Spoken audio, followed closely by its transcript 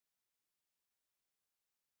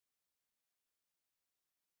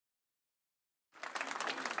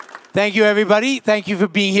Thank you, everybody. Thank you for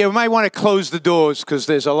being here. We might want to close the doors because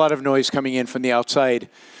there's a lot of noise coming in from the outside.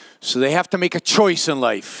 So they have to make a choice in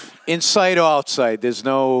life, inside or outside. There's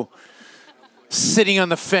no sitting on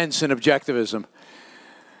the fence in objectivism.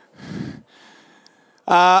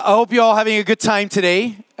 I hope you're all having a good time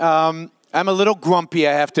today. I'm a little grumpy,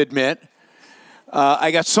 I have to admit.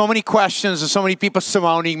 I got so many questions and so many people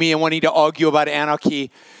surrounding me and wanting to argue about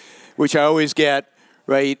anarchy, which I always get.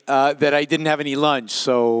 Right, that I didn't have any lunch,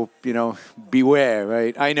 so, you know, beware,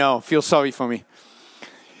 right? I know, feel sorry for me.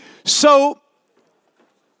 So,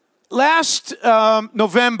 last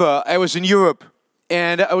November, I was in Europe,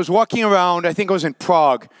 and I was walking around, I think I was in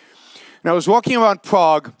Prague, and I was walking around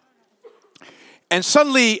Prague, and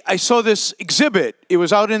suddenly I saw this exhibit. It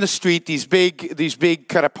was out in the street, these big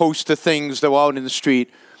kind of poster things that were out in the street,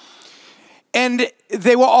 and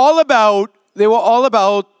they were all about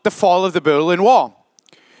the fall of the Berlin Wall.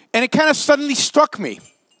 And it kind of suddenly struck me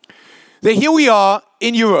that here we are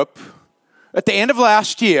in Europe at the end of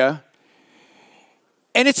last year,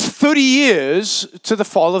 and it's 30 years to the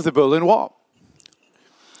fall of the Berlin Wall.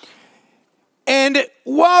 And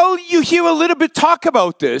while you hear a little bit talk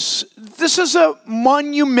about this, this is a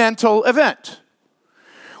monumental event.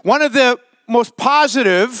 One of the most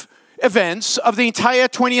positive events of the entire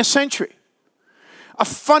 20th century. A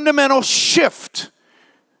fundamental shift.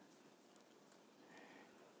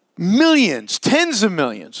 Millions, tens of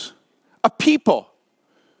millions of people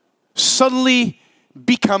suddenly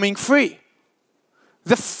becoming free.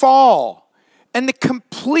 The fall and the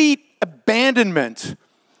complete abandonment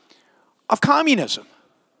of communism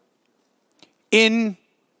in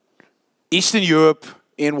Eastern Europe,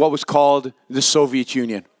 in what was called the Soviet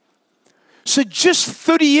Union. So just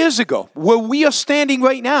 30 years ago, where we are standing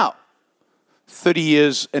right now, 30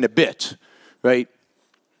 years and a bit, right?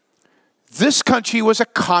 This country was a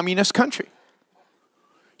communist country.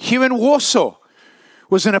 Here in Warsaw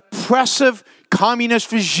was an oppressive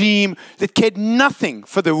communist regime that cared nothing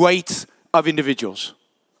for the rights of individuals.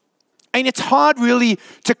 And it's hard really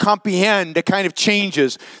to comprehend the kind of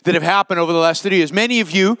changes that have happened over the last 30 years. Many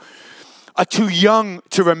of you are too young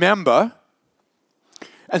to remember,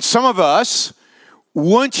 and some of us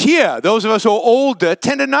weren't here. Those of us who are older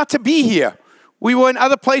tended not to be here. We were in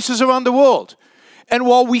other places around the world. And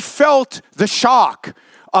while we felt the shock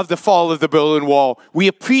of the fall of the Berlin Wall, we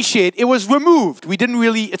appreciate it was removed. We didn't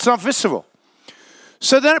really, it's not visceral.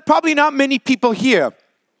 So there are probably not many people here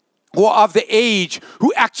who are of the age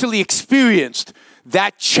who actually experienced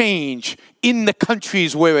that change in the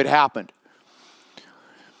countries where it happened.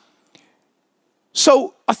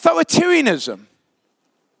 So authoritarianism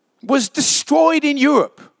was destroyed in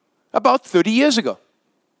Europe about 30 years ago.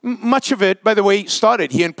 Much of it, by the way,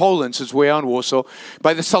 started here in Poland, since we're in Warsaw,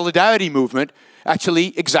 by the Solidarity movement,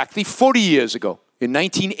 actually exactly 40 years ago. In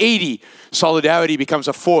 1980, Solidarity becomes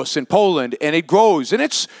a force in Poland, and it grows. And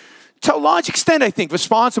it's, to a large extent, I think,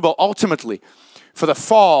 responsible, ultimately, for the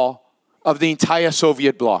fall of the entire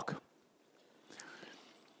Soviet bloc.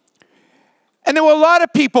 And there were a lot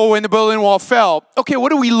of people when the Berlin Wall fell. Okay, what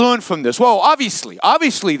do we learn from this? Well, obviously,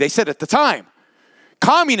 they said at the time,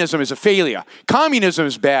 communism is a failure. Communism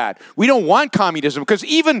is bad. We don't want communism, because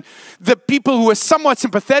even the people who were somewhat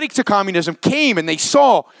sympathetic to communism came and they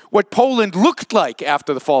saw what Poland looked like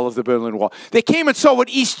after the fall of the Berlin Wall. They came and saw what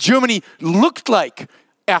East Germany looked like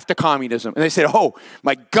after communism. And they said, oh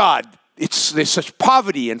my God, there's such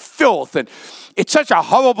poverty and filth, and it's such a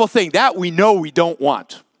horrible thing. That we know we don't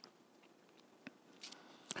want.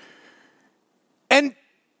 And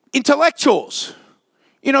intellectuals,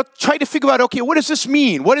 you know, try to figure out, okay, what does this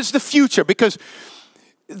mean? What is the future? Because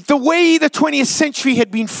the way the 20th century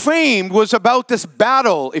had been framed was about this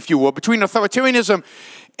battle, if you will, between authoritarianism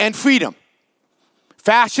and freedom.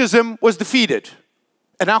 Fascism was defeated,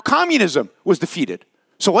 and now communism was defeated.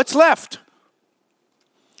 So what's left?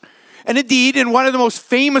 And indeed, in one of the most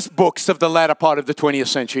famous books of the latter part of the 20th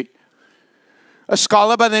century, a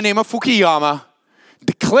scholar by the name of Fukuyama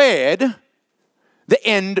declared the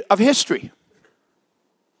end of history.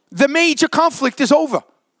 The major conflict is over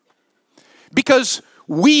because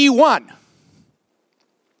we won.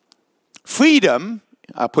 Freedom,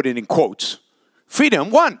 I'll put it in quotes,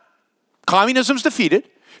 freedom won. Communism is defeated,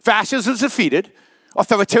 fascism is defeated,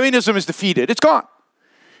 authoritarianism is defeated, it's gone.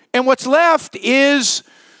 And what's left is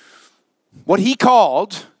what he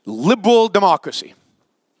called liberal democracy,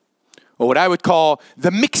 or what I would call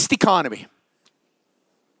the mixed economy.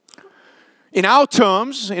 In our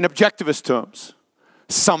terms, in objectivist terms,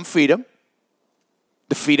 some freedom,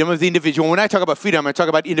 the freedom of the individual. When I talk about freedom, I talk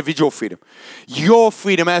about individual freedom. Your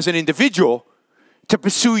freedom as an individual to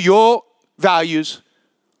pursue your values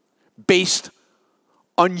based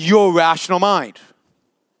on your rational mind.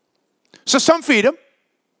 So some freedom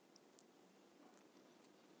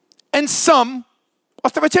and some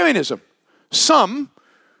authoritarianism. Some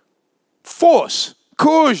force,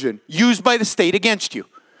 coercion used by the state against you.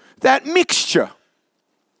 That mixture.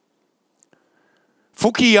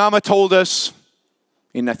 Fukuyama told us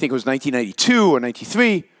in, I think it was 1992 or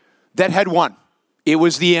 93, that had won. It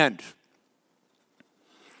was the end.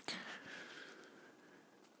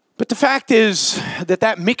 But the fact is that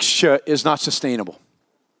that mixture is not sustainable.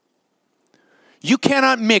 You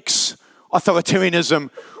cannot mix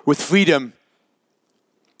authoritarianism with freedom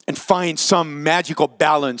and find some magical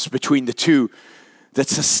balance between the two that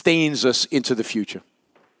sustains us into the future.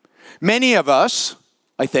 Many of us,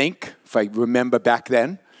 I think, if I remember back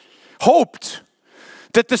then, hoped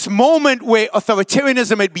that this moment where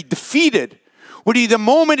authoritarianism had been defeated would be the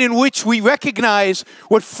moment in which we recognize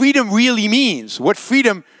what freedom really means, what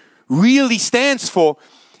freedom really stands for,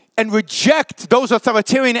 and reject those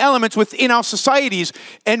authoritarian elements within our societies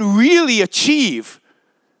and really achieve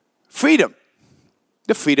freedom.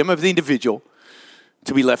 The freedom of the individual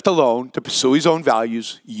to be left alone, to pursue his own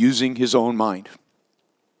values, using his own mind.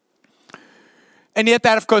 And yet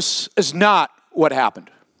that, of course, is not what happened.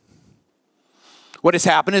 What has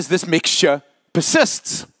happened is this mixture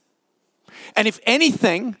persists. And if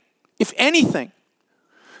anything,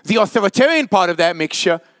 the authoritarian part of that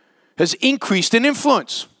mixture has increased in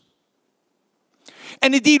influence.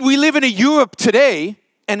 And indeed, we live in a Europe today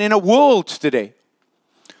and in a world today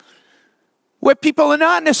where people are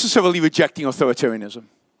not necessarily rejecting authoritarianism.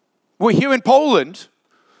 We're here in Poland,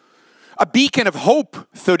 a beacon of hope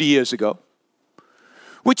 30 years ago,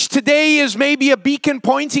 which today is maybe a beacon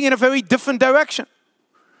pointing in a very different direction,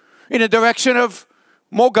 in a direction of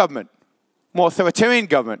more government, more authoritarian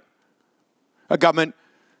government, a government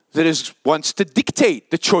that wants to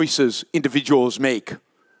dictate the choices individuals make,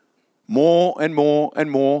 more and more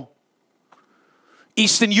and more.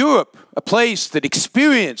 Eastern Europe, a place that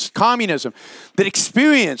experienced communism, that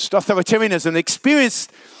experienced authoritarianism, that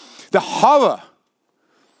experienced the horror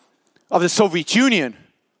of the Soviet Union,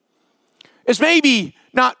 is maybe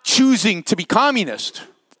not choosing to be communist,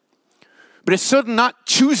 but it's certainly not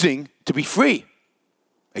choosing to be free.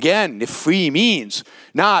 Again, if free means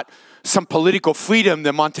not some political freedom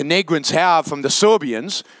the Montenegrins have from the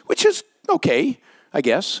Serbians, which is okay, I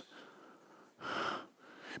guess,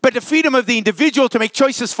 but the freedom of the individual to make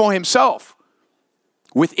choices for himself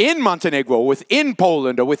within Montenegro, within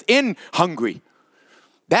Poland, or within Hungary,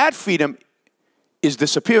 that freedom is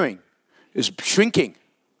disappearing, is shrinking.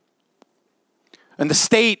 And the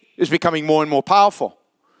state is becoming more and more powerful.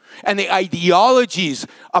 And the ideologies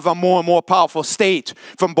of a more and more powerful state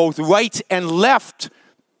from both right and left,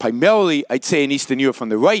 primarily, I'd say in Eastern Europe from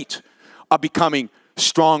the right, are becoming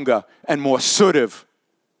stronger and more assertive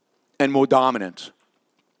and more dominant.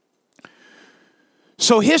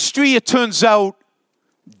 So history, it turns out,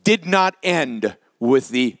 did not end with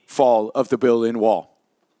the fall of the Berlin Wall.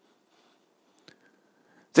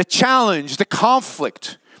 The challenge, the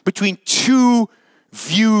conflict between two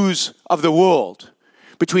views of the world,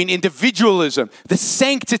 between individualism, the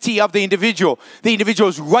sanctity of the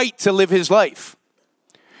individual's right to live his life,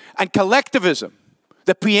 and collectivism,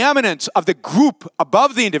 the preeminence of the group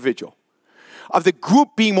above the individual, of the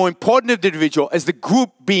group being more important than the individual, as the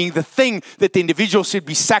group being the thing that the individual should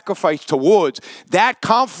be sacrificed towards. That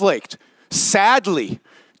conflict, sadly,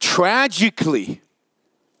 tragically,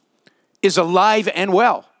 is alive and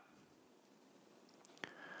well.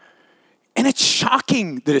 And it's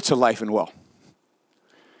shocking that it's alive and well,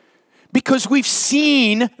 because we've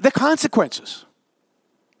seen the consequences.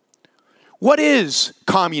 What is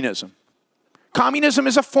communism? Communism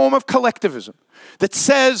is a form of collectivism that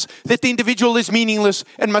says that the individual is meaningless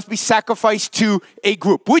and must be sacrificed to a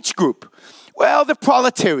group. Which group? Well, the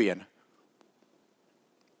proletarian.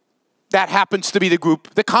 That happens to be the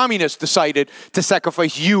group the communists decided to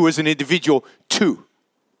sacrifice you as an individual to.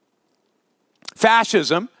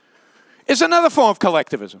 Fascism is another form of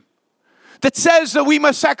collectivism that says that we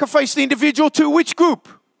must sacrifice the individual to which group?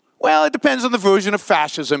 Well, it depends on the version of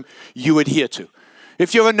fascism you adhere to.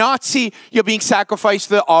 If you're a Nazi, you're being sacrificed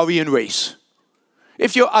to the Aryan race.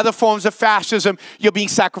 If you're other forms of fascism, you're being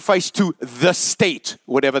sacrificed to the state,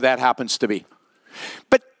 whatever that happens to be.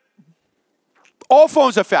 But all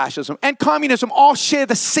forms of fascism and communism all share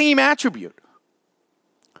the same attribute.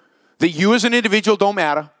 That you as an individual don't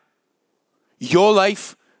matter. Your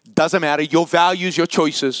life doesn't matter. Your values, your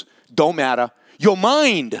choices don't matter. Your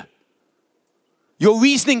mind, your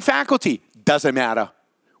reasoning faculty doesn't matter.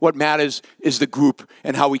 What matters is the group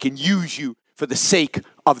and how we can use you for the sake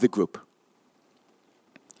of the group.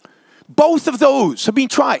 Both of those have been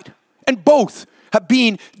tried, and both have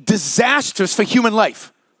been disastrous for human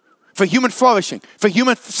life, for human flourishing, for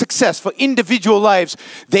human success, for individual lives.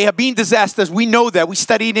 They have been disasters. We know that. We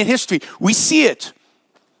study it in history. We see it.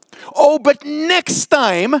 Oh, but next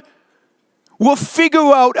time, we'll figure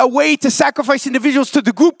out a way to sacrifice individuals to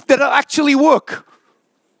the group that'll actually work.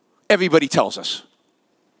 Everybody tells us.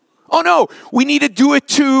 Oh no, we need to do it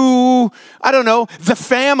to, I don't know, the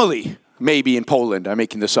family. Maybe in Poland, I'm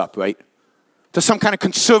making this up, right? To some kind of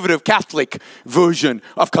conservative Catholic version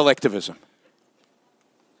of collectivism.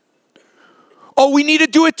 Or we need to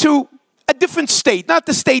do it to a different state, not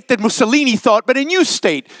the state that Mussolini thought, but a new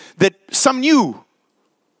state that some new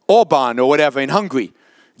Orban or whatever in Hungary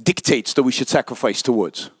dictates that we should sacrifice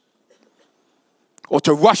towards. Or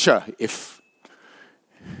to Russia if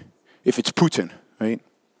it's Putin, right?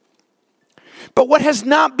 But what has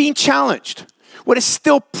not been challenged, what is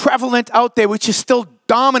still prevalent out there, which is still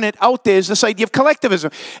dominant out there, is this idea of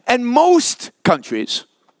collectivism. And most countries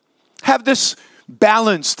have this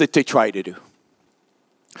balance that they try to do.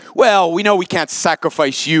 Well, we know we can't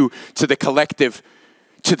sacrifice you to the collective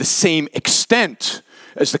to the same extent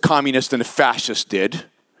as the communists and the fascists did.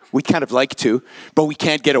 We'd kind of like to, but we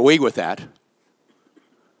can't get away with that.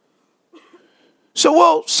 So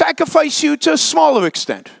we'll sacrifice you to a smaller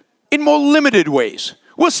extent, in more limited ways.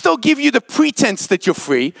 We'll still give you the pretense that you're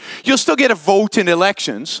free. You'll still get a vote in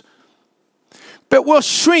elections. But we'll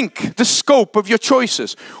shrink the scope of your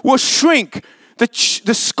choices. We'll shrink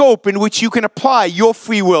the scope in which you can apply your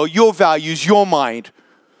free will, your values, your mind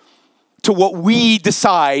to what we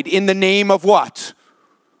decide in the name of what?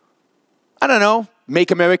 I don't know,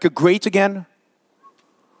 make America great again?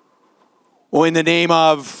 Or in the name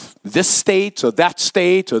of this state or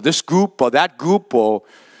this group or that group,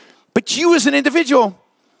 but you as an individual,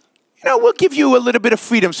 we'll give you a little bit of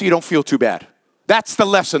freedom so you don't feel too bad. That's the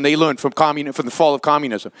lesson they learned from the fall of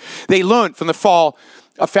communism. They learned from the fall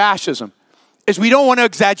of fascism, is we don't want to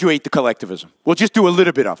exaggerate the collectivism. We'll just do a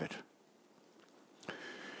little bit of it.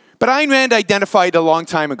 But Ayn Rand identified a long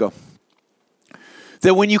time ago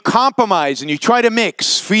that when you compromise and you try to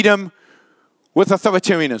mix freedom with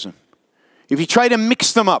authoritarianism, if you try to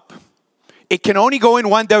mix them up, it can only go in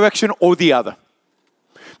one direction or the other.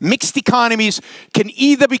 Mixed economies can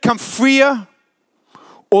either become freer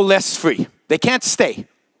or less free. They can't stay.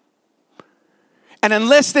 And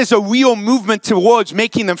unless there's a real movement towards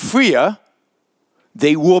making them freer,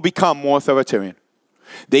 they will become more authoritarian.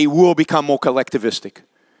 They will become more collectivistic.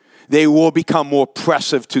 They will become more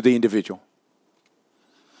oppressive to the individual.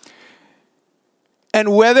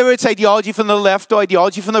 And whether it's ideology from the left or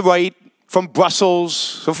ideology from the right, from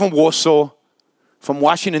Brussels, or from Warsaw, from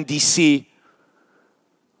Washington, D.C.,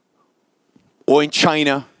 or in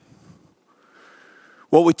China,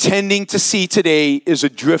 what we're tending to see today is a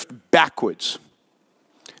drift backwards.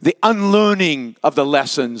 The unlearning of the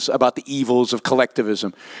lessons about the evils of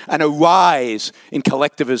collectivism and a rise in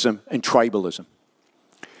collectivism and tribalism.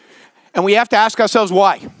 And we have to ask ourselves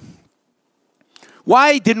why.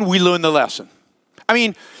 Why didn't we learn the lesson? I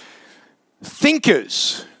mean,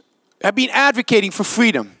 thinkers have been advocating for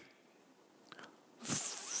freedom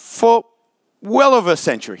for well over a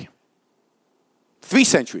century. 3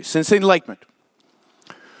 centuries since the Enlightenment.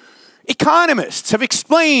 Economists have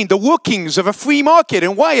explained the workings of a free market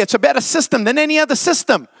and why it's a better system than any other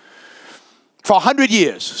system for 100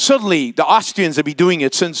 years. Certainly, the Austrians have been doing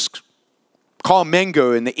it since Karl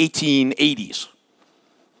Menger in the 1880s.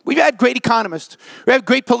 We've had great economists. We have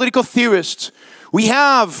great political theorists. We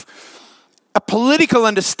have a political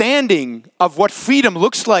understanding of what freedom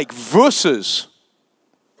looks like versus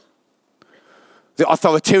the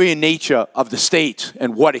authoritarian nature of the state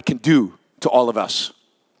and what it can do to all of us.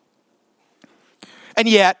 And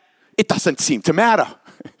yet, it doesn't seem to matter.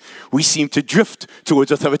 We seem to drift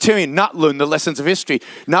towards authoritarian, not learn the lessons of history,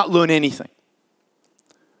 not learn anything.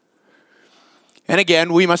 And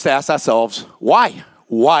again, we must ask ourselves, why?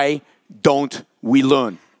 Why don't we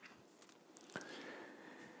learn?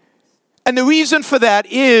 And the reason for that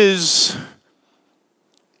is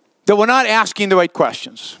that we're not asking the right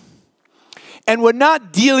questions. And we're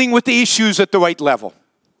not dealing with the issues at the right level.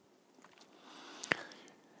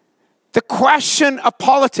 The question of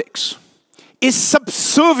politics is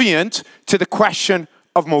subservient to the question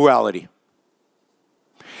of morality.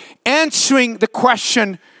 Answering the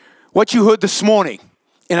question, what you heard this morning,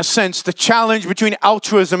 in a sense, the challenge between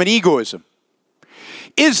altruism and egoism,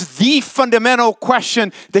 is the fundamental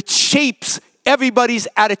question that shapes everybody's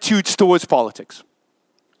attitudes towards politics.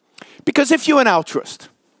 Because if you're an altruist,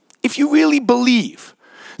 if you really believe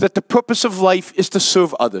that the purpose of life is to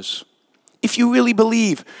serve others, if you really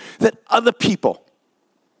believe that other people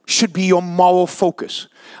should be your moral focus.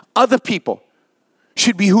 Other people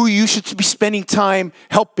should be who you should be spending time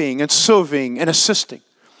helping and serving and assisting.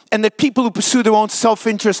 And that people who pursue their own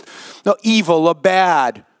self-interest are evil or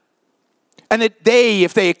bad. And that they,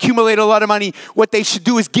 if they accumulate a lot of money, what they should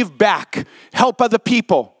do is give back, help other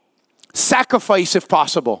people, sacrifice if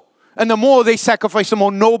possible. And the more they sacrifice, the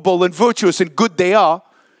more noble and virtuous and good they are.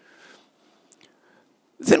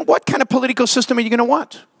 Then what kind of political system are you going to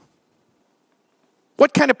want?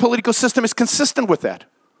 What kind of political system is consistent with that?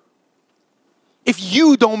 If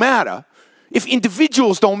you don't matter, if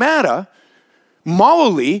individuals don't matter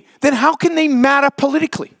morally, then how can they matter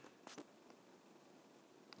politically?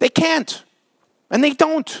 They can't, and they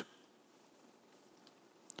don't.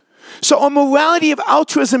 So a morality of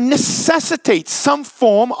altruism necessitates some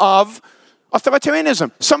form of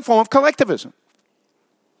authoritarianism, some form of collectivism.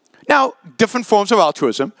 Now, different forms of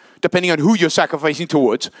altruism, depending on who you're sacrificing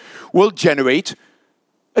towards, will generate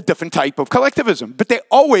a different type of collectivism. But they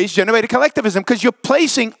always generate a collectivism because you're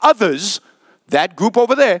placing others, that group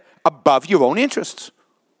over there, above your own interests.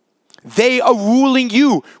 They are ruling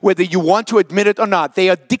you, whether you want to admit it or not. They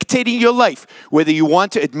are dictating your life, whether you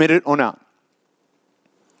want to admit it or not.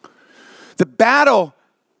 The battle,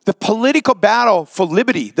 the political battle for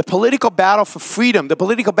liberty, the political battle for freedom, the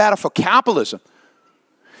political battle for capitalism,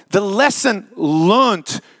 the lesson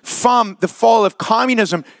learned from the fall of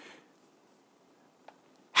communism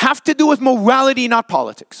have to do with morality, not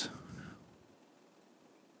politics.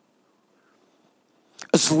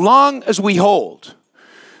 As long as we hold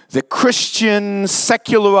the Christian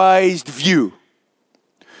secularized view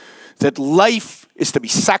that life is to be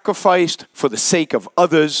sacrificed for the sake of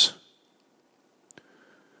others,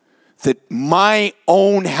 that my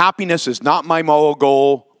own happiness is not my moral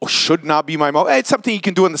goal, or should not be my moral. It's something you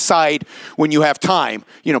can do on the side when you have time.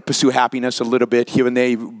 You know, pursue happiness a little bit here and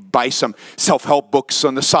there. Buy some self-help books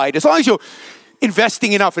on the side. As long as you're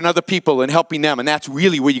investing enough in other people and helping them, and that's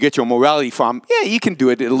really where you get your morality from, yeah, you can do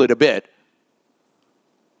it a little bit.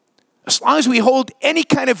 As long as we hold any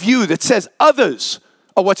kind of view that says others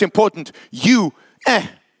are what's important, you,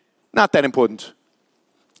 not that important.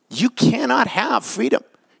 You cannot have freedom.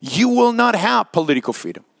 You will not have political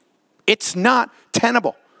freedom. It's not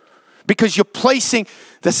tenable. Because you're placing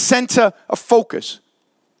the center of focus,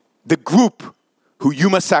 the group who you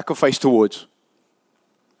must sacrifice towards.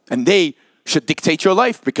 And they should dictate your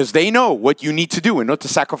life because they know what you need to do in order to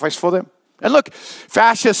sacrifice for them. And look,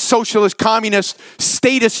 fascist, socialist, communist,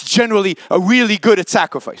 statists generally are really good at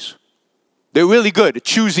sacrifice. They're really good at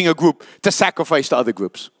choosing a group to sacrifice to other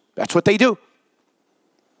groups. That's what they do.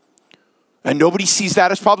 And nobody sees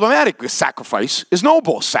that as problematic because sacrifice is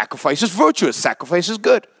noble, sacrifice is virtuous, sacrifice is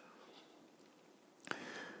good.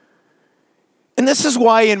 And this is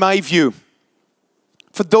why, in my view,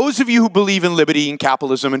 for those of you who believe in liberty and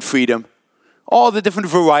capitalism and freedom, all the different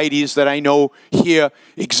varieties that I know here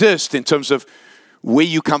exist in terms of where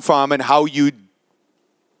you come from and how you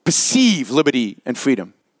perceive liberty and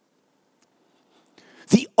freedom.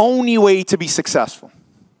 The only way to be successful,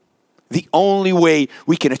 the only way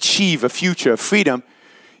we can achieve a future of freedom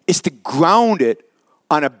is to ground it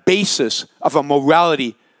on a basis of a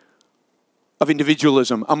morality of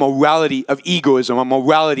individualism, a morality of egoism, a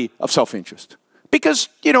morality of self-interest. Because,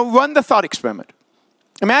 you know, run the thought experiment.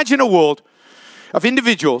 Imagine a world of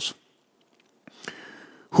individuals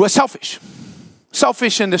who are selfish.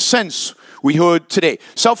 Selfish in the sense we heard today.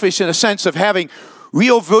 Selfish in the sense of having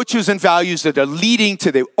real virtues and values that are leading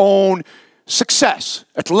to their own success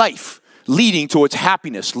at life, leading towards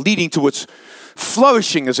happiness, leading towards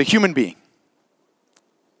flourishing as a human being.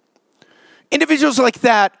 Individuals like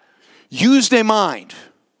that use their mind,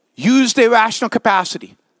 use their rational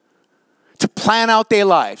capacity to plan out their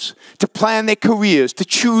lives, to plan their careers, to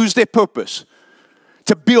choose their purpose,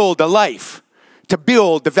 to build a life, to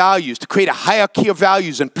build the values, to create a hierarchy of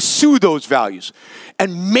values and pursue those values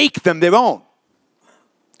and make them their own.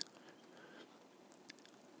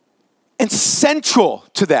 And central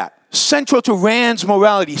to that, central to Rand's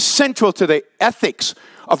morality, central to the ethics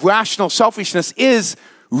of rational selfishness is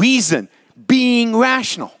reason, being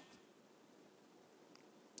rational.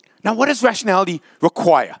 Now, what does rationality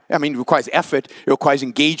require? I mean, it requires effort, it requires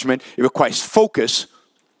engagement, it requires focus.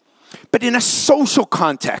 But in a social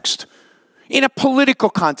context, in a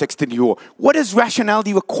political context in the war, what does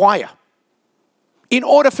rationality require? In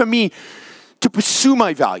order for me to pursue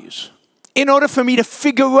my values, in order for me to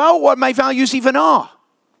figure out what my values even are,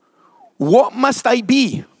 what must I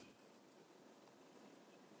be?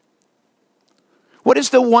 What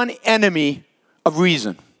is the one enemy of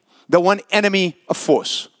reason? The one enemy of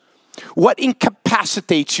force? What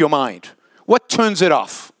incapacitates your mind? What turns it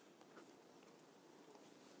off?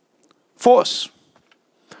 Force.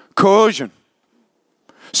 Coercion.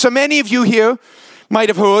 So many of you here might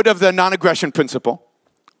have heard of the non-aggression principle,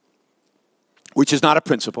 which is not a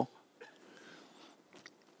principle.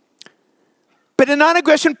 But the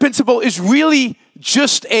non-aggression principle is really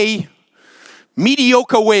just a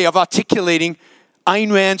mediocre way of articulating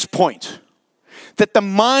Ayn Rand's point that the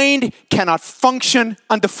mind cannot function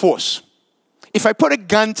under force. If I put a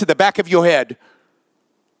gun to the back of your head,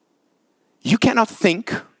 you cannot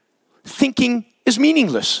think. Thinking is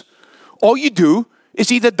meaningless. All you do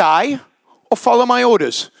is either die or follow my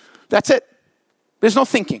orders. That's it. There's no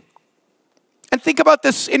thinking. And think about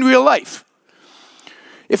this in real life.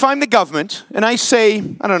 If I'm the government and I say,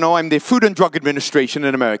 I don't know, I'm the Food and Drug Administration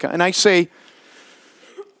in America, and I say,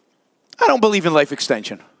 I don't believe in life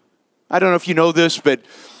extension. I don't know if you know this, but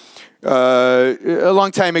a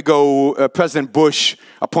long time ago, President Bush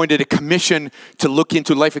appointed a commission to look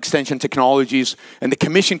into life extension technologies, and the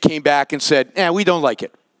commission came back and said, we don't like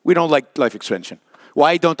it. We don't like life extension.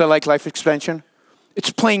 Why don't they like life extension? It's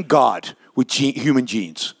playing God with human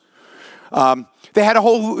genes. They had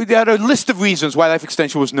a list of reasons why life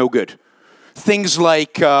extension was no good. Things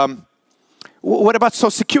like, what about Social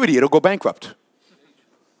Security? It'll go bankrupt.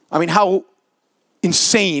 I mean, how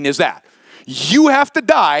insane is that? You have to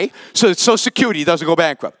die so that Social Security doesn't go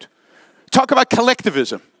bankrupt. Talk about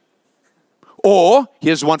collectivism. Or,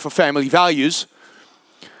 here's one for family values,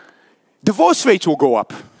 divorce rates will go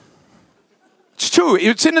up. It's true,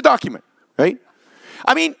 it's in the document, right?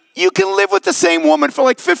 I mean, you can live with the same woman for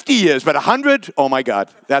like 50 years, but 100, oh my God,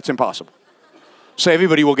 that's impossible. So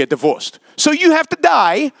everybody will get divorced. So you have to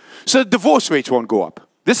die so the divorce rates won't go up.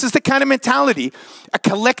 This is the kind of mentality a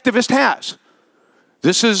collectivist has.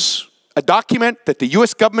 This is a document that the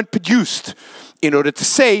US government produced in order to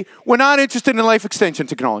say, we're not interested in life extension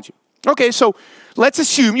technology. Okay, so let's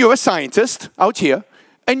assume you're a scientist out here,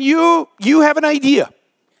 and you have an idea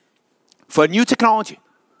for a new technology,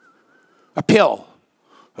 a pill,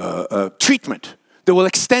 a treatment that will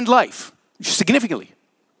extend life significantly.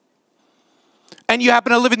 And you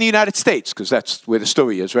happen to live in the United States, because that's where the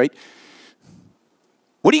story is, right?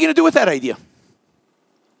 What are you going to do with that idea?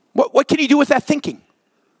 What can you do with that thinking?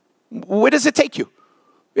 Where does it take you?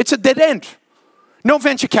 It's a dead end. No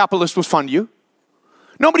venture capitalist will fund you.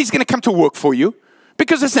 Nobody's going to come to work for you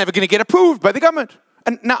because it's never going to get approved by the government.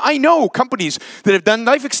 And now I know companies that have done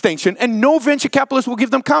life extension and no venture capitalist will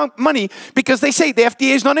give them money because they say the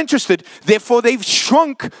FDA is not interested. Therefore, they've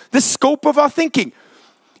shrunk the scope of our thinking.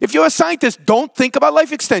 If you're a scientist, don't think about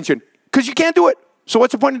life extension because you can't do it. So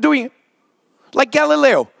what's the point of doing it? Like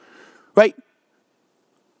Galileo, right?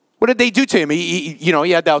 What did they do to him? He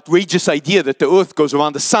had the outrageous idea that the earth goes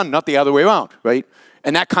around the sun, not the other way around, right?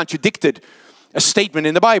 And that contradicted a statement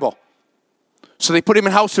in the Bible. So they put him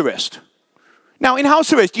in house arrest. Now, in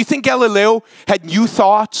house arrest, do you think Galileo had new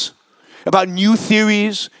thoughts about new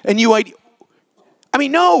theories and new ideas? I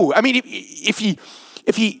mean, no. I mean, if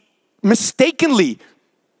he mistakenly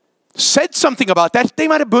said something about that, they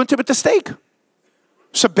might have burnt him at the stake.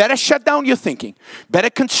 So better shut down your thinking. Better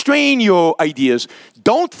constrain your ideas.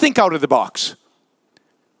 Don't think out of the box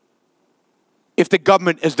if the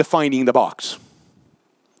government is defining the box.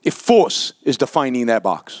 If force is defining that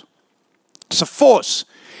box. So force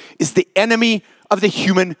is the enemy of the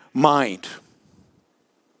human mind.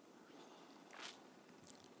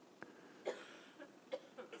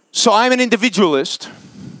 So I'm an individualist.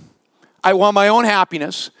 I want my own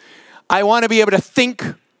happiness. I want to be able to think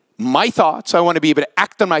my thoughts. I want to be able to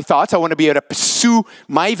act on my thoughts. I want to be able to pursue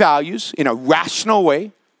my values in a rational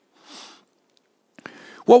way.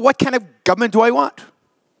 Well, what kind of government do I want?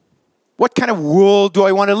 What kind of world do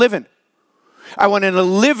I want to live in? I want to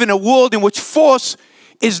live in a world in which force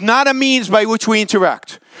is not a means by which we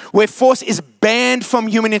interact, where force is banned from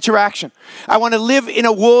human interaction. I want to live in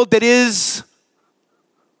a world that is,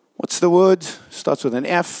 what's the word? Starts with an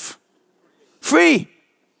F. Free.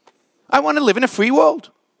 I want to live in a free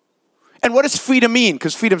world. And what does freedom mean?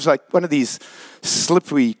 Because freedom's like one of these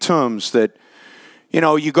slippery terms that,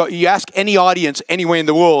 you ask any audience anywhere in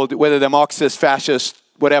the world, whether they're Marxist, fascist,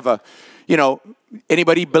 whatever,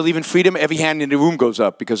 anybody believe in freedom? Every hand in the room goes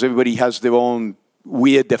up because everybody has their own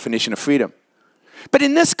weird definition of freedom. But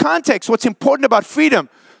in this context, what's important about freedom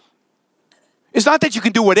is not that you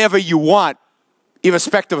can do whatever you want,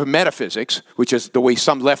 irrespective of metaphysics, which is the way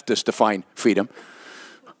some leftists define freedom.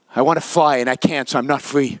 I want to fly and I can't, so I'm not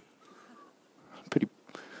free.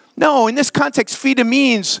 No, in this context, freedom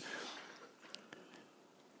means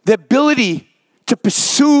the ability to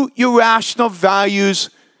pursue your rational values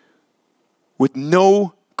with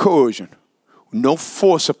no coercion, no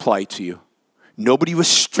force applied to you, nobody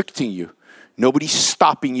restricting you, Nobody's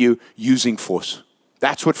stopping you using force.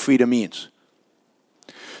 That's what freedom means.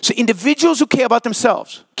 So individuals who care about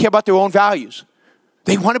themselves, care about their own values,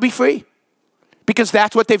 they want to be free because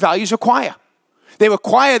that's what their values require. They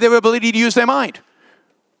require their ability to use their mind.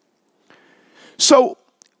 So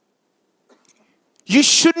you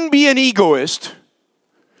shouldn't be an egoist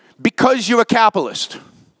because you're a capitalist.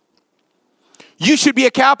 You should be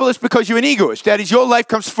a capitalist because you're an egoist. That is, your life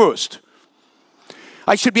comes first.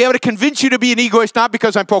 I should be able to convince you to be an egoist not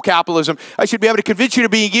because I'm pro-capitalism. I should be able to convince you to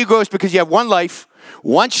be an egoist because you have one life,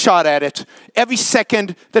 one shot at it. Every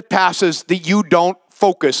second that passes that you don't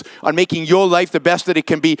focus on making your life the best that it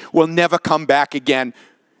can be will never come back again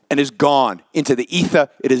and is gone into the ether.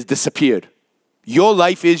 It has disappeared. Your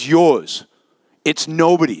life is yours. It's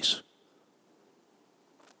nobody's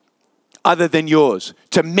other than yours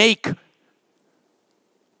to make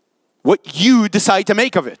what you decide to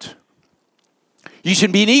make of it. You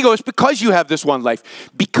shouldn't be an egoist because you have this one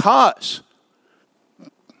life. Because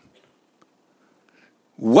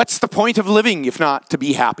what's the point of living if not to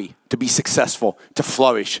be happy, to be successful, to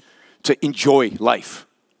flourish, to enjoy life?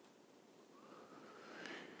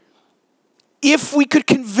 If we could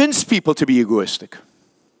convince people to be egoistic,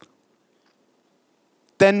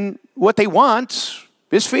 then what they want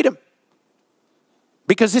is freedom.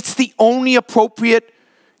 Because it's the only appropriate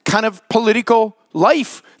kind of political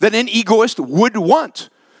life that an egoist would want,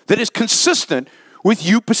 that is consistent with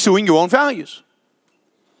you pursuing your own values.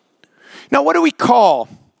 Now, what do we call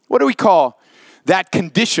that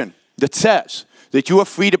condition that says that you are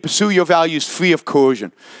free to pursue your values free of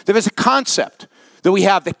coercion? There is a concept that we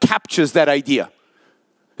have that captures that idea,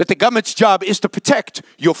 that the government's job is to protect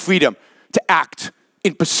your freedom to act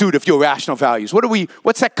in pursuit of your rational values.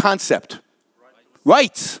 What's that concept?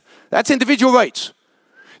 Rights. That's individual rights.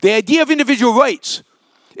 The idea of individual rights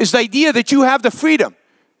is the idea that you have the freedom,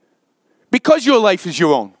 because your life is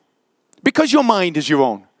your own, because your mind is your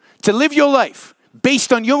own, to live your life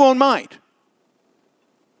based on your own mind,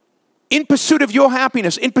 in pursuit of your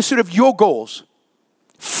happiness, in pursuit of your goals,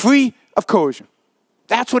 free of coercion.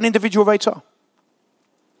 That's what individual rights are.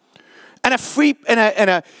 And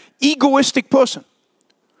an egoistic person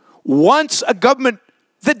wants a government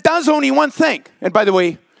that does only one thing. And by the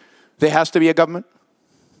way, there has to be a government.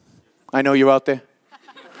 I know you're out there.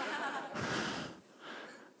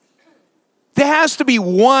 There has to be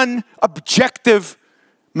one objective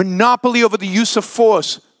monopoly over the use of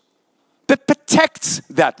force that protects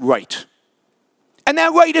that right. And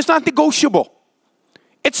that right is not negotiable.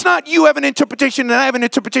 It's not you have an interpretation and I have an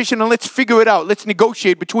interpretation and let's figure it out. Let's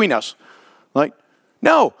negotiate between us. Right?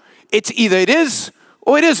 No, it's either it is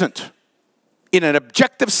or it isn't in an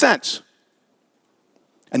objective sense.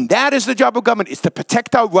 And that is the job of government, is to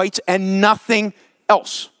protect our rights and nothing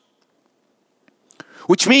else.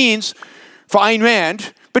 Which means, for Ayn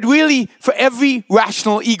Rand, but really for every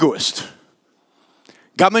rational egoist,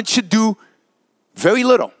 government should do very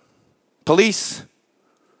little. Police,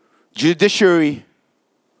 judiciary,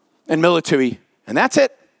 and military, and that's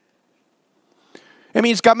it. It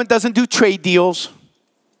means government doesn't do trade deals.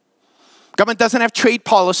 Government doesn't have trade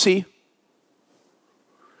policy.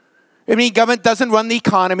 I mean, government doesn't run the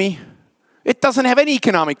economy. It doesn't have any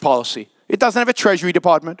economic policy. It doesn't have a Treasury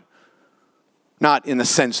Department. Not in the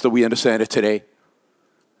sense that we understand it today.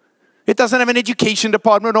 It doesn't have an education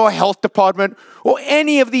department or a health department or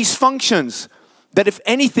any of these functions that, if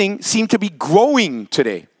anything, seem to be growing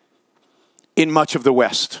today in much of the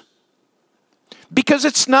West. Because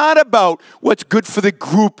it's not about what's good for the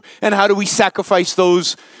group and how do we sacrifice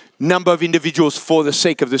those number of individuals for the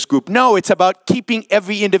sake of this group. No, it's about keeping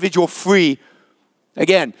every individual free,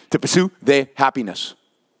 again, to pursue their happiness.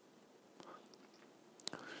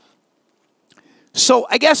 So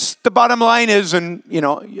I guess the bottom line is, and you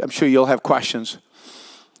know, I'm sure you'll have questions,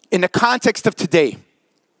 in the context of today,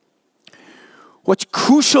 what's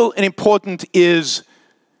crucial and important is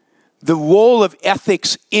the role of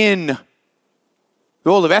ethics and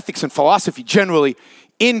philosophy generally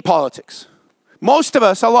in politics. Most of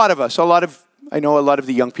us, I know a lot of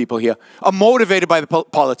the young people here are motivated by the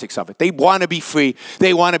politics of it. They want to be free.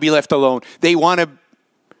 They want to be left alone. They want to,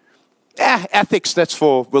 ethics, that's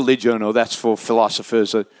for religion or that's for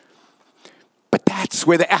philosophers. But that's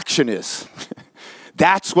where the action is.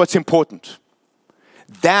 That's what's important.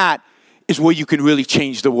 That is where you can really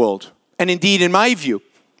change the world. And indeed, in my view,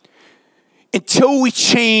 until we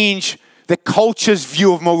change the culture's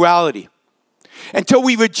view of morality, until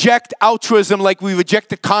we reject altruism like we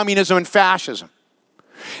rejected communism and fascism,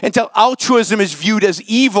 until altruism is viewed as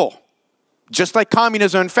evil, just like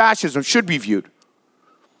communism and fascism should be viewed,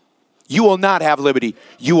 you will not have liberty.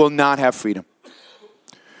 You will not have freedom.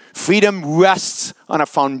 Freedom rests on a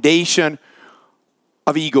foundation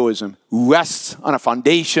of egoism, rests on a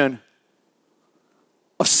foundation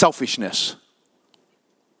of selfishness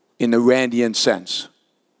in the Randian sense.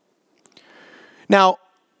 Now,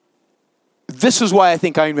 this is why I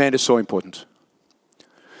think Ayn Rand is so important.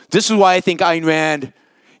 This is why I think Ayn Rand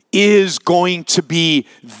is going to be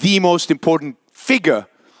the most important figure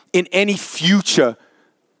in any future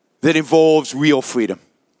that involves real freedom.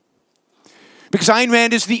 Because Ayn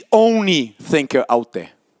Rand is the only thinker out there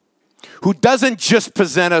who doesn't just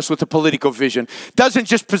present us with a political vision, doesn't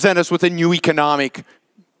just present us with a new economic,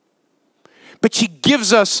 but she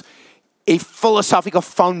gives us a philosophical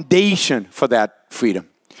foundation for that freedom.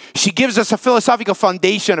 She gives us a philosophical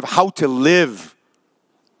foundation of how to live.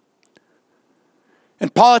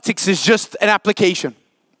 And politics is just an application,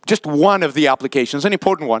 just one of the applications, an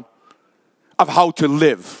important one, of how to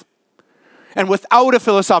live. And without a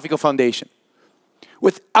philosophical foundation,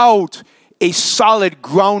 without a solid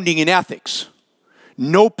grounding in ethics,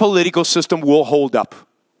 no political system will hold up.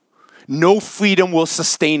 No freedom will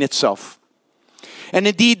sustain itself. And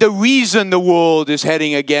indeed, the reason the world is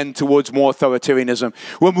heading again towards more authoritarianism,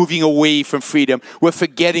 we're moving away from freedom, we're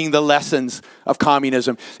forgetting the lessons of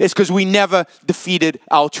communism, is because we never defeated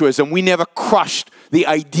altruism. We never crushed the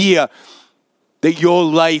idea that your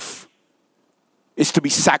life is to be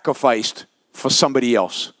sacrificed for somebody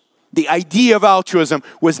else. The idea of altruism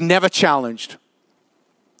was never challenged.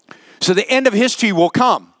 So the end of history will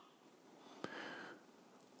come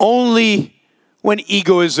only when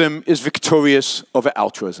egoism is victorious over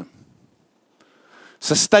altruism.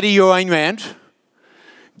 So study your Ayn Rand.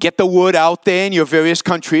 Get the word out there in your various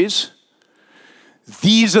countries.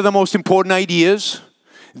 These are the most important ideas.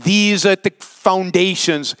 These are the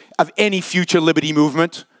foundations of any future liberty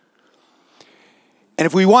movement. And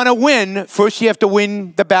if we want to win, first you have to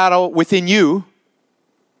win the battle within you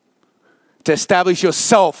to establish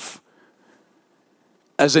yourself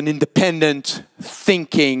as an independent,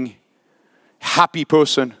 thinking, happy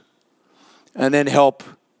person, and then help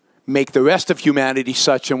make the rest of humanity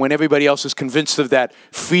such. And when everybody else is convinced of that,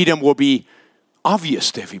 freedom will be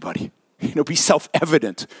obvious to everybody. It'll be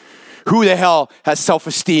self-evident. Who the hell has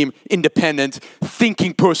self-esteem, independent,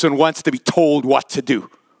 thinking person wants to be told what to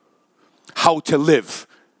do, how to live?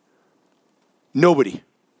 Nobody.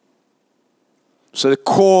 So the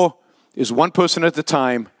core is one person at a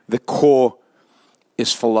time. The core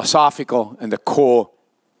is philosophical, and the core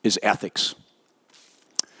is ethics.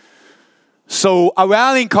 So a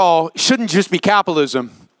rallying call shouldn't just be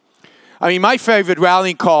capitalism. I mean, my favorite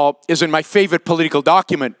rallying call is in my favorite political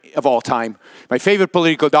document of all time. My favorite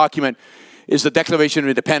political document is the Declaration of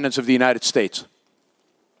Independence of the United States.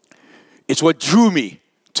 It's what drew me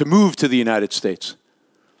to move to the United States.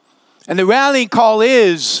 And the rallying call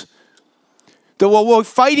is that what we're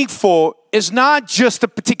fighting for is not just a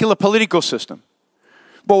particular political system,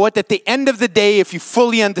 but what at the end of the day, if you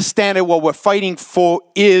fully understand it, what we're fighting for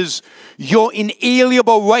is your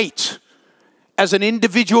inalienable right as an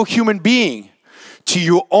individual human being to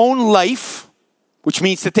your own life, which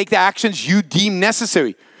means to take the actions you deem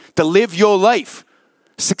necessary to live your life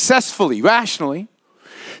successfully, rationally,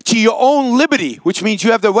 to your own liberty, which means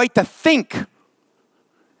you have the right to think,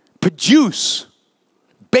 produce,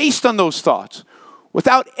 based on those thoughts,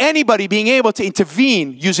 without anybody being able to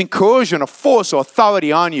intervene using coercion or force or authority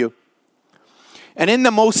on you. And in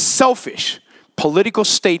the most selfish political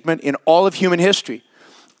statement in all of human history,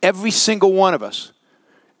 every single one of us,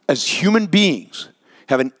 as human beings,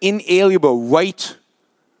 have an inalienable right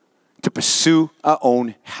to pursue our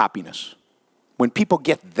own happiness. When people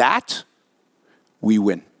get that, we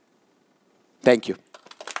win. Thank you.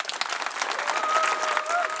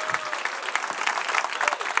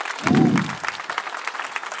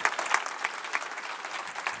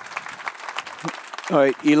 All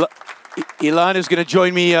right, Elon is going to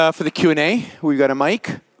join me for the Q&A. We've got a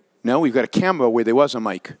mic. No, we've got a camera where there was a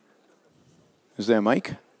mic. Is there a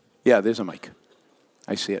mic? Yeah, there's a mic.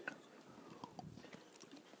 I see it.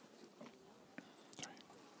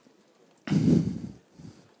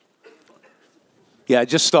 Yeah,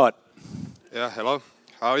 just start. Yeah, hello.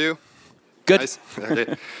 How are you? Good. Nice.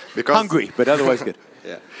 Okay. Because, hungry, but otherwise good.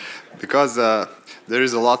 Yeah, because there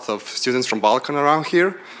is a lot of students from Balkan around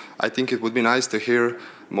here. I think it would be nice to hear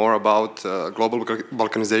more about global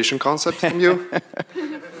balkanization concept from you.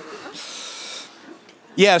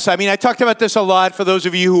 Yes, I mean, I talked about this a lot for those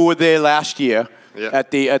of you who were there last year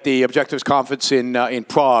at the Objectives Conference in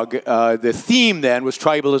Prague. The theme then was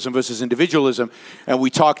tribalism versus individualism, and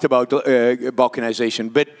we talked about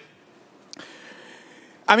balkanization. But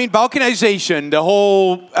I mean, Balkanization, the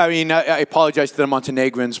whole, I mean, I apologize to the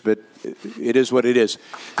Montenegrins, but it is what it is.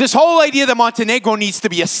 This whole idea that Montenegro needs to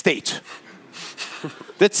be a state.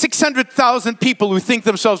 That 600,000 people who think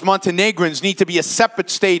themselves Montenegrins need to be a separate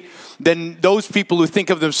state than those people who think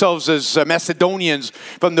of themselves as Macedonians,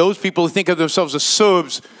 from those people who think of themselves as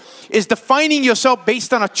Serbs, is defining yourself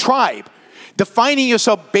based on a tribe, defining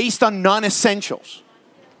yourself based on non-essentials.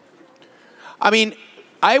 I mean,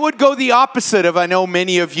 I would go the opposite of, I know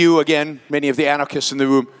many of you, again, many of the anarchists in the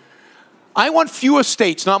room, I want fewer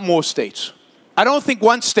states, not more states. I don't think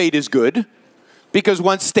one state is good, because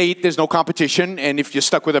one state, there's no competition, and if you're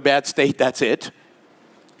stuck with a bad state, that's it.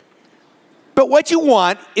 But what you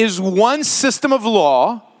want is one system of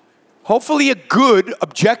law, hopefully a good,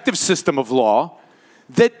 objective system of law,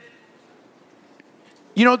 that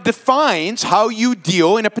defines how you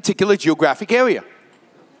deal in a particular geographic area.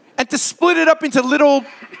 And to split it up into little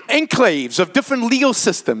enclaves of different legal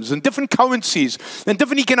systems and different currencies and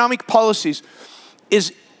different economic policies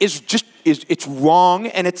is it's wrong.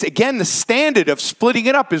 And it's, again, the standard of splitting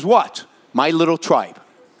it up is what? My little tribe.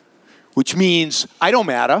 Which means I don't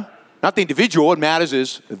matter. Not the individual. What matters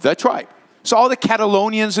is the tribe. So all the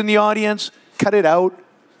Catalonians in the audience, cut it out.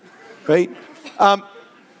 Right?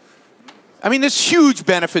 I mean, there's huge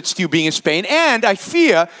benefits to you being in Spain, and I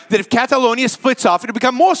fear that if Catalonia splits off, it'll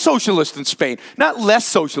become more socialist in Spain, not less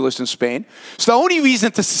socialist in Spain. So the only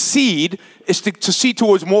reason to secede is to secede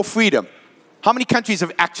towards more freedom. How many countries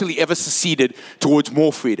have actually ever seceded towards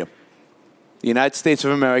more freedom? The United States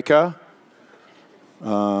of America.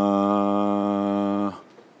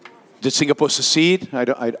 Did Singapore secede?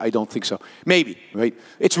 I don't think so. Maybe, right?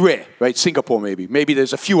 It's rare, right? Singapore, maybe. Maybe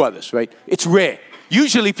there's a few others, right? It's rare.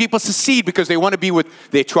 Usually people secede because they want to be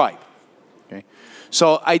with their tribe. Okay?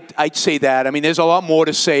 So I'd say that. I mean, there's a lot more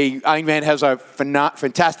to say. Ayn Rand has a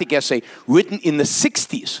fantastic essay written in the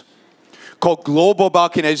 60s called Global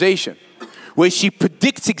Balkanization, where she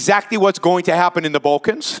predicts exactly what's going to happen in the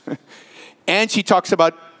Balkans. And she talks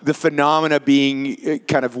about the phenomena being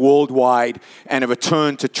kind of worldwide and a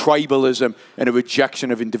return to tribalism and a rejection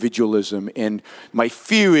of individualism. And my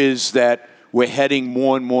fear is that we're heading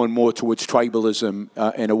more and more and more towards tribalism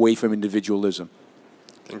and away from individualism.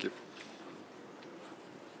 Thank you.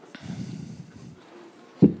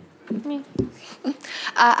 Me.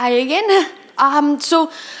 I again.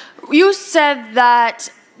 So you said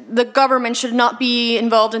that the government should not be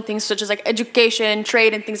involved in things such as like education,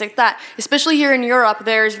 trade, and things like that. Especially here in Europe,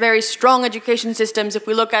 there's very strong education systems. If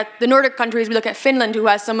we look at the Nordic countries, we look at Finland, who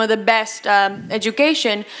has some of the best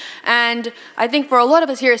education. And I think for a lot of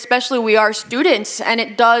us here, especially, we are students, and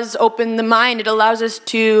it does open the mind. It allows us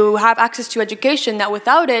to have access to education that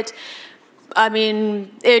without it, I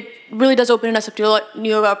mean, it really does open us up to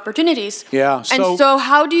new opportunities. Yeah. And so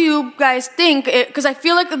how do you guys think, because I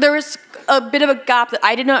feel like there is a bit of a gap that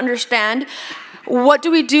I did not understand. What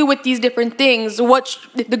do we do with these different things? What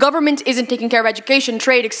the government isn't taking care of education,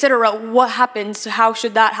 trade, etc. What happens? How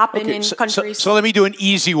should that happen in countries? So let me do an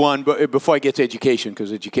easy one before I get to education,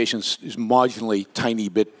 because education is marginally tiny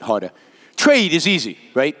bit harder. Trade is easy,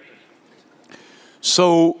 right?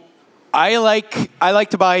 So I like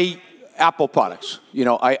to buy Apple products. You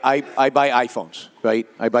know, I buy iPhones, right?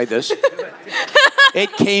 I buy this.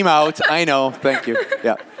 It came out. I know. Thank you.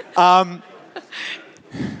 Yeah.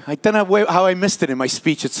 I don't know how I missed it in my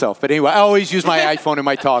speech itself. But anyway, I always use my iPhone in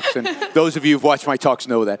my talks. And those of you who've watched my talks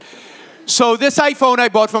know that. So this iPhone I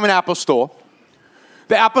bought from an Apple store.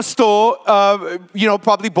 The Apple store, you know,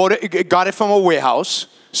 probably got it from a warehouse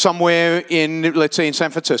somewhere in, let's say, in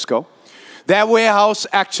San Francisco. That warehouse,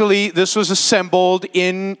 actually, this was assembled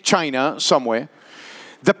in China somewhere.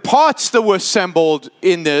 The parts that were assembled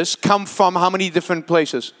in this come from how many different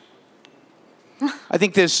places? I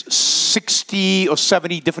think there's 60 or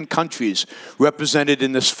 70 different countries represented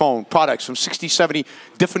in this phone. Products from 60, 70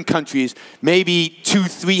 different countries. Maybe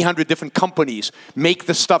 200-300 different companies make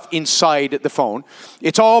the stuff inside the phone.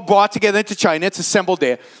 It's all brought together into China. It's assembled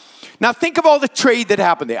there. Now think of all the trade that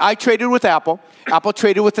happened there. I traded with Apple. Apple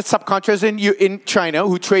traded with the subcontractors in China,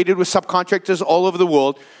 who traded with subcontractors all over the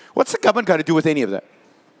world. What's the government got to do with any of that?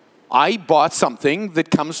 I bought something that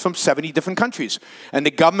comes from 70 different countries. And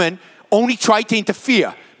the government only tried to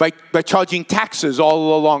interfere by charging taxes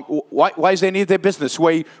all along. Why is that any of their business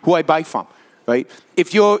who I buy from, right?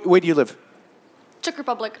 Where do you live? Czech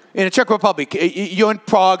Republic. In the Czech Republic. You're in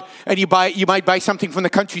Prague and you might buy something from the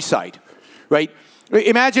countryside, right?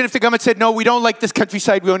 Imagine if the government said, no, we don't like this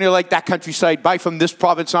countryside, we only like that countryside, buy from this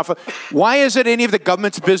province, not from... Why is it any of the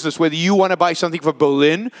government's business whether you want to buy something from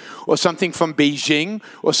Berlin or something from Beijing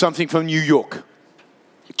or something from New York?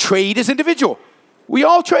 Trade is individual. We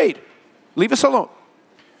all trade. Leave us alone.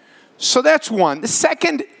 So that's one. The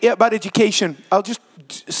second about education, I'll just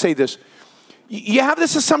say this. You have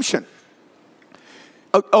this assumption.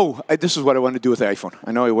 This is what I want to do with the iPhone.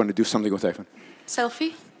 I know I want to do something with the iPhone.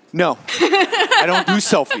 Selfie? No, I don't do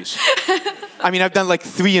selfies. I mean, I've done like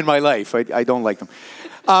 3 in my life. I don't like them.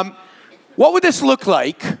 What would this look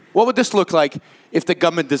like? What would this look like if the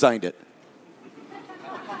government designed it?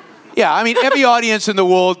 Yeah, I mean, every audience in the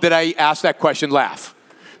world that I ask that question laugh.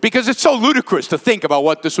 Because it's so ludicrous to think about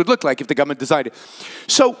what this would look like if the government designed it.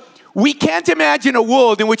 So we can't imagine a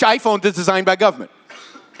world in which iPhone is designed by government.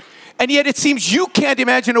 And yet it seems you can't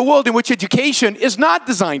imagine a world in which education is not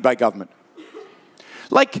designed by government.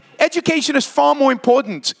 Like, education is far more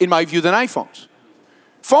important, in my view, than iPhones.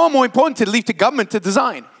 Far more important to leave to government to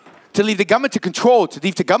design, to leave the government to control, to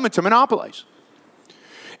leave the government to monopolize.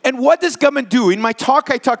 And what does government do? In my talk,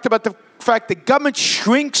 I talked about the fact that government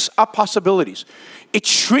shrinks our possibilities. It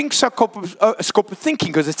shrinks our scope of thinking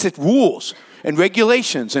because it sets rules and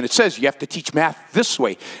regulations, and it says you have to teach math this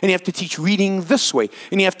way, and you have to teach reading this way,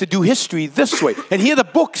 and you have to do history this way. And here are the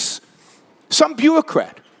books. Some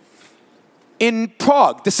bureaucrat in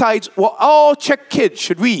Prague decides, well, all Czech kids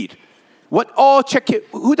should read. What all Czech kids,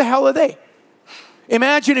 who the hell are they?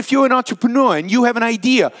 Imagine if you're an entrepreneur and you have an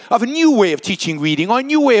idea of a new way of teaching reading, or a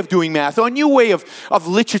new way of doing math, or a new way of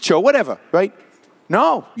literature, whatever, right?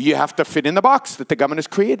 No, you have to fit in the box that the government has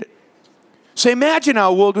created. So imagine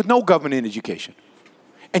our world with no government in education,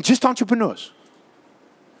 and just entrepreneurs.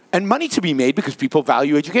 And money to be made because people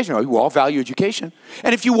value education. We all value education.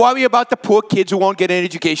 And if you worry about the poor kids who won't get an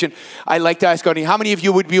education, I like to ask, how many of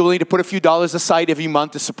you would be willing to put a few dollars aside every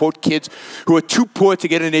month to support kids who are too poor to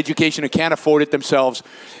get an education and can't afford it themselves?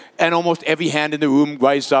 And almost every hand in the room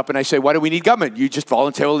rises up, and I say, why do we need government? You just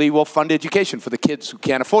voluntarily will fund education for the kids who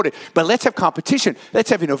can't afford it. But let's have competition. Let's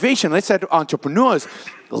have innovation. Let's have entrepreneurs.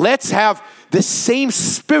 Let's have the same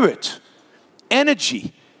spirit,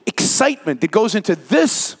 energy, excitement that goes into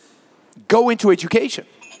this, go into education.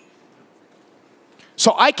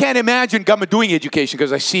 So I can't imagine government doing education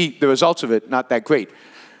because I see the results of it, not that great,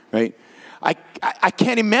 right? I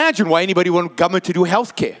can't imagine why anybody would want government to do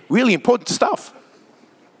healthcare, really important stuff,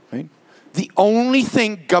 right? The only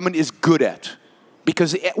thing government is good at,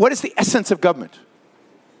 because what is the essence of government?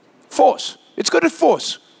 Force. It's good at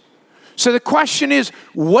force. So the question is,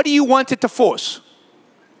 what do you want it to force?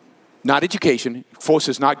 Not education. Force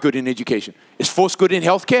is not good in education. Is force good in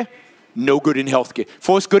healthcare? No good in healthcare.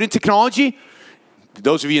 Force good in technology?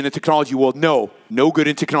 Those of you in the technology world know, no good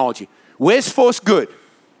in technology. Where's force good?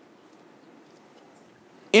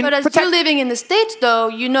 But as you're living in the States, though,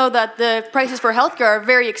 you know that the prices for healthcare are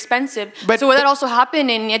very expensive. So would that also happen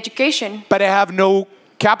in education? But I have no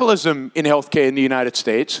capitalism in healthcare in the United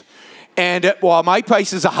States. And while my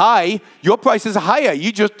prices are high, your prices are higher.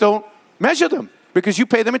 You just don't measure them because you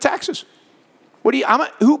pay them in taxes.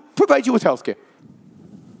 Who provides you with healthcare?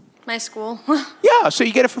 My school. Yeah, so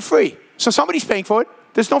you get it for free. So somebody's paying for it.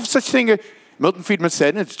 There's no such thing, Milton Friedman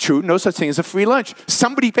said, and it's true, no such thing as a free lunch.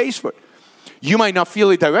 Somebody pays for it. You might not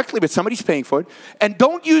feel it directly, but somebody's paying for it. And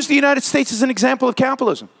don't use the United States as an example of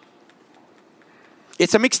capitalism.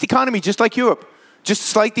 It's a mixed economy, just like Europe. Just a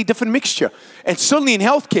slightly different mixture. And certainly in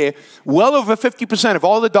healthcare, well over 50% of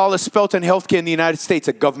all the dollars spent on healthcare in the United States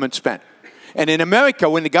are government spent. And in America,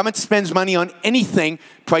 when the government spends money on anything,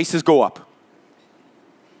 prices go up.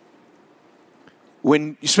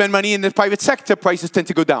 When you spend money in the private sector, prices tend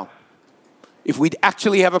to go down. If we'd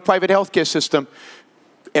actually have a private healthcare system,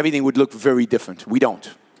 everything would look very different. We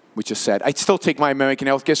don't, which is sad. I'd still take my American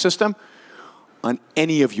healthcare system on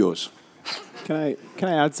any of yours. Can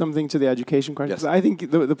I add something to the education question? Yes. I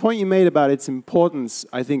think the point you made about its importance,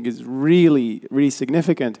 I think, is really, really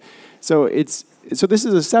significant. So this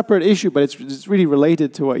is a separate issue, but it's really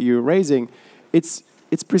related to what you're raising. It's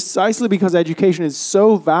precisely because education is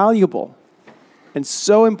so valuable and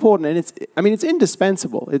so important, and it's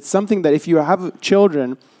indispensable. It's something that if you have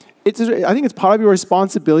children, I think it's part of your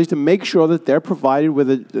responsibility to make sure that they're provided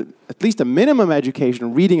with at least a minimum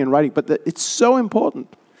education, reading and writing, but it's so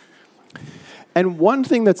important. And one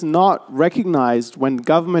thing that's not recognized when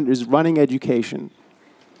government is running education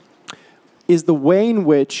is the way in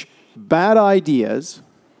which bad ideas,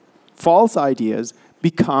 false ideas,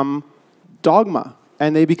 become dogma,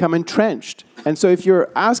 and they become entrenched. And so if you're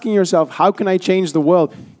asking yourself, how can I change the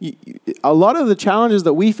world? A lot of the challenges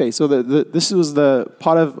that we face, so this was the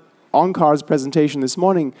part of Onkar's presentation this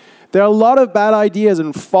morning, there are a lot of bad ideas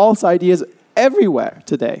and false ideas everywhere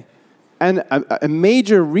today. And a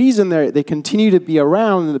major reason they continue to be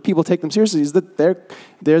around and that people take them seriously is that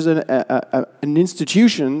there's an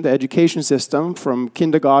institution, the education system, from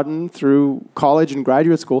kindergarten through college and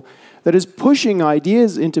graduate school, that is pushing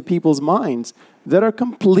ideas into people's minds that are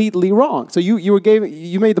completely wrong. So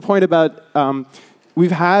you made the point about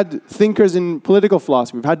we've had thinkers in political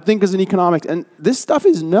philosophy, we've had thinkers in economics, and this stuff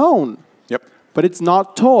is known, but it's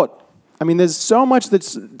not taught. I mean, there's so much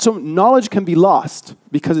so knowledge can be lost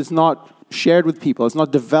because it's not shared with people, it's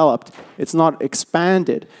not developed, it's not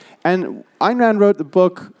expanded. And Ayn Rand wrote the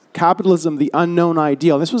book, Capitalism, the Unknown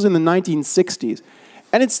Ideal. This was in the 1960s.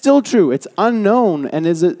 And it's still true. It's unknown, and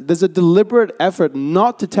there's a deliberate effort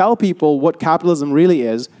not to tell people what capitalism really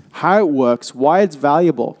is, how it works, why it's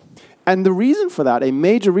valuable. And the reason for that, a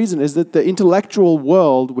major reason, is that the intellectual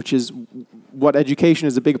world, which is what education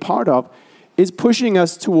is a big part of, is pushing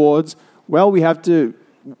us towards, well, we have to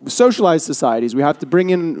socialize societies, we have to bring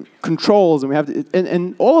in controls, and we have to,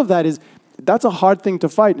 and all of that that's a hard thing to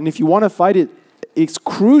fight. And if you want to fight it, it's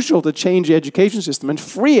crucial to change the education system and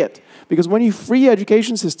free it. Because when you free the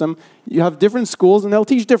education system, you have different schools and they'll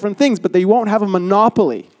teach different things, but they won't have a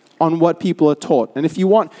monopoly on what people are taught. And if you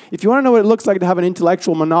want to know what it looks like to have an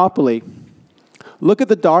intellectual monopoly, look at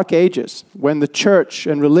the Dark Ages, when the church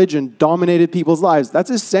and religion dominated people's lives. That's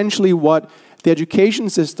essentially what the education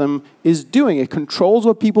system is doing. It controls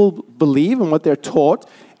what people believe and what they're taught,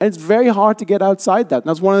 and it's very hard to get outside that. And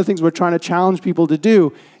that's one of the things we're trying to challenge people to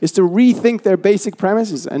do, is to rethink their basic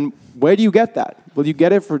premises. And where do you get that? Well, you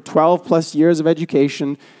get it for 12 plus years of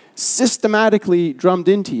education systematically drummed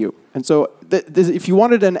into you. And so if you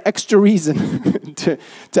wanted an extra reason to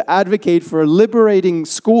advocate for liberating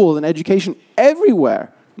schools and education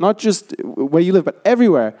everywhere, not just where you live, but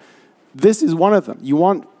everywhere, this is one of them. You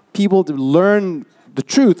want people to learn the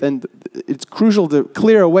truth, and it's crucial to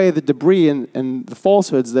clear away the debris and the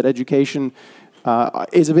falsehoods that education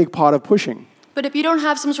is a big part of pushing. But if you don't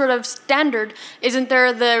have some sort of standard, isn't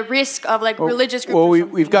there the risk of like religious groups? Well,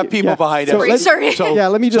 we've got people behind us. Sorry.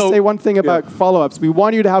 Let me just say one thing about follow-ups. We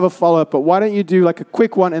want you to have a follow-up, but why don't you do like a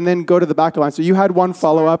quick one and then go to the back of the line? So you had one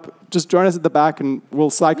follow-up. Just join us at the back and we'll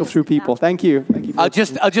cycle through people. Thank you. Thank you. I'll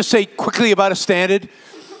just say quickly about a standard.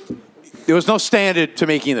 There was no standard to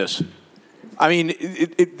making this. I mean,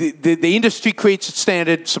 the industry creates a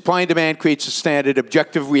standard, supply and demand creates a standard,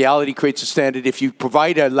 objective reality creates a standard. If you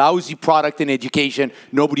provide a lousy product in education,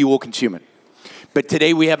 nobody will consume it. But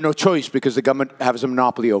today we have no choice because the government has a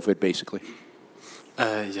monopoly over it, basically.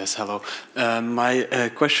 Yes, hello.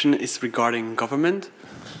 My question is regarding government.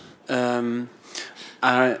 It's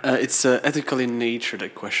ethical in nature,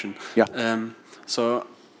 that question. Yeah. So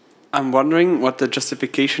I'm wondering what the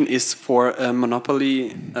justification is for a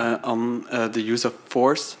monopoly on the use of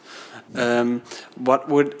force. What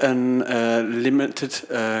would a limited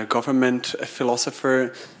government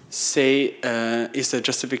philosopher say is the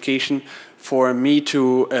justification for me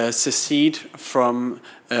to secede from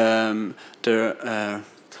the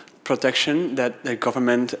protection that the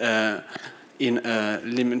government in a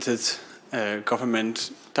limited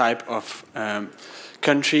government type of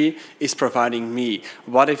country is providing me?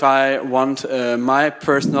 What if I want my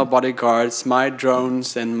personal bodyguards, my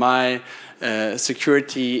drones, and my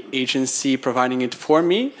security agency providing it for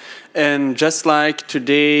me? And just like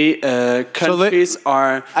today, countries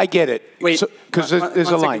are... I get it. Wait, because there's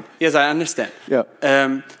a line. Yes, I understand.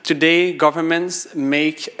 Yeah. Today, governments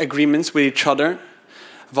make agreements with each other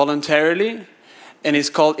voluntarily, and it's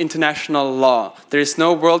called international law. There is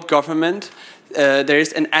no world government. There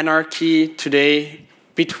is an anarchy today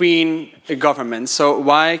between governments. So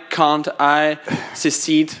why can't I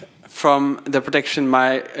secede from the protection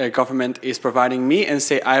my government is providing me and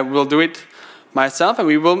say I will do it myself, and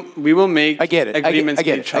we will make agreements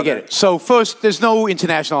with each other? I get it. So first, there's no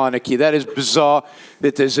international anarchy. That is bizarre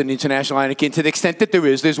that there's an international anarchy. And to the extent that there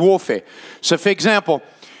is, there's warfare. So for example,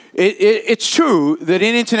 it's true that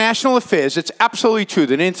in international affairs, it's absolutely true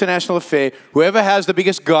that in international affairs, whoever has the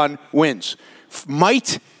biggest gun wins.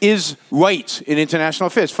 Might is right in international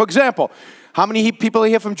affairs. For example, how many people are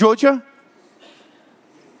here from Georgia?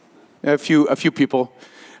 A few people.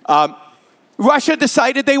 Russia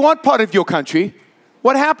decided they want part of your country.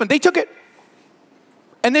 What happened? They took it.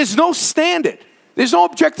 And there's no standard. There's no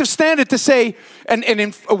objective standard to say, and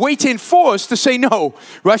a way to enforce to say, no,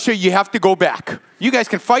 Russia, you have to go back. You guys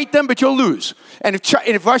can fight them, but you'll lose. And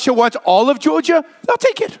if Russia wants all of Georgia, they'll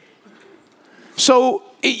take it. So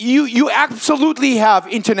you absolutely have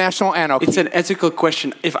international anarchy. It's an ethical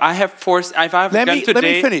question. If I have force, if I have a gun today, let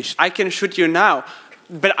me finish. I can shoot you now.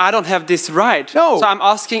 But I don't have this right. No. So I'm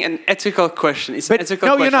asking an ethical question. It's an ethical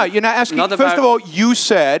question. No, you're not. You're not asking. First of all, you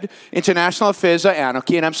said international affairs are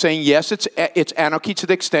anarchy, and I'm saying yes, it's anarchy to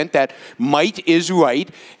the extent that might is right,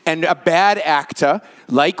 and a bad actor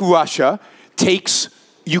like Russia takes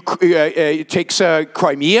it takes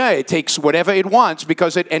Crimea, it takes whatever it wants,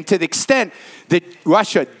 and to the extent that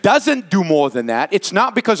Russia doesn't do more than that, it's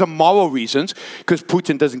not because of moral reasons, because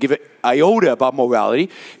Putin doesn't give an iota about morality.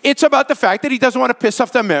 It's about the fact that he doesn't want to piss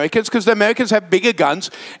off the Americans, because the Americans have bigger guns,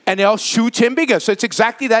 and they'll shoot him bigger. So it's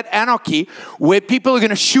exactly that anarchy where people are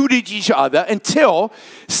going to shoot at each other until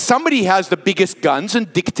somebody has the biggest guns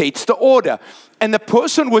and dictates the order. And the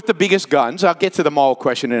person with the biggest guns, I'll get to the moral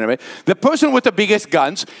question in a minute, the person with the biggest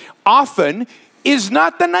guns often is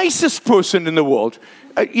not the nicest person in the world.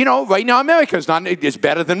 You know, right now America is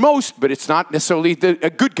better than most, but it's not necessarily a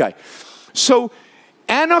good guy. So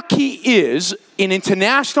anarchy is, in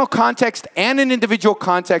international context and in individual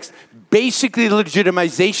context, basically the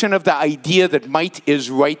legitimization of the idea that might is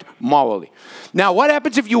right morally. Now, what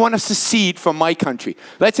happens if you want to secede from my country?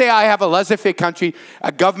 Let's say I have a laissez-faire country,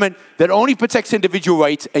 a government that only protects individual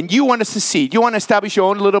rights, and you want to secede. You want to establish your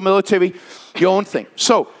own little military, your own thing.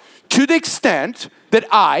 So, to the extent that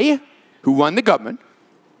I, who run the government,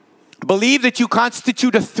 believe that you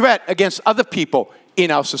constitute a threat against other people in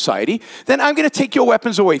our society, then I'm going to take your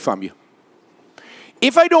weapons away from you.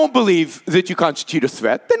 If I don't believe that you constitute a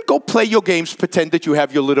threat, then go play your games, pretend that you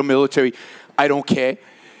have your little military. I don't care.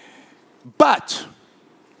 But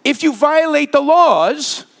if you violate the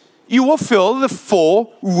laws, you will feel the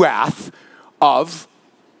full wrath of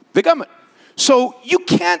the government. So you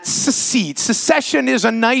can't secede. Secession is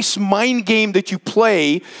a nice mind game that you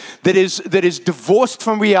play that is divorced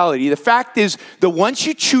from reality. The fact is that once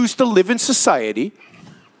you choose to live in society,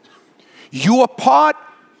 you are part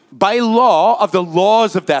by law of the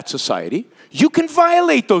laws of that society. You can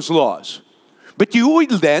violate those laws, but you will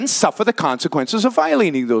then suffer the consequences of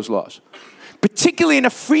violating those laws. Particularly in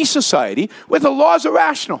a free society where the laws are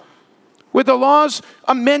rational, where the laws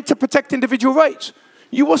are meant to protect individual rights.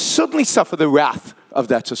 You will certainly suffer the wrath of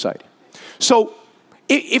that society. So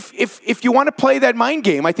if you want to play that mind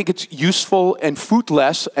game, I think it's useful and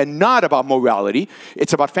fruitless and not about morality.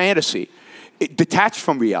 It's about fantasy, detached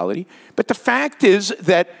from reality. But the fact is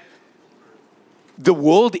that the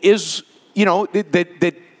world is, you know,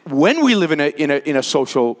 that when we live in a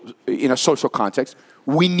social context,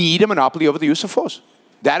 we need a monopoly over the use of force.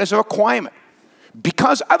 That is a requirement.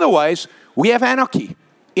 Because otherwise, we have anarchy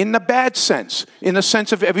in the bad sense, in the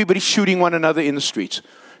sense of everybody shooting one another in the streets,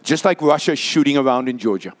 just like Russia is shooting around in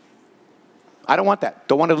Georgia. I don't want that.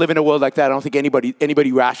 Don't want to live in a world like that. I don't think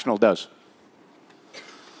anybody rational does.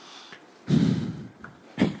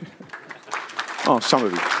 Oh, some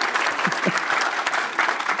of you.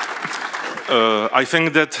 I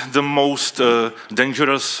think that the most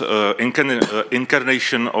dangerous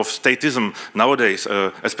incarnation of statism nowadays,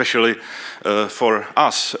 especially for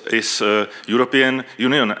us, is European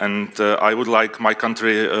Union, and I would like my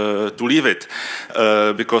country to leave it,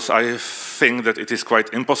 because I think that it is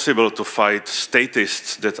quite impossible to fight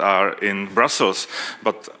statists that are in Brussels,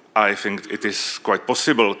 but I think it is quite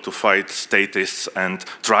possible to fight statists and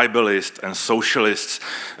tribalists and socialists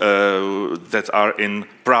that are in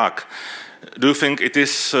Prague. Do you think it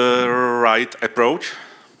is the right approach?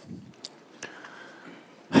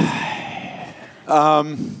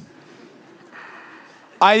 I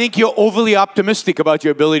think you're overly optimistic about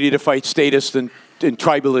your ability to fight statists and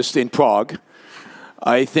tribalists in Prague.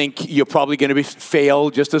 I think you're probably going to fail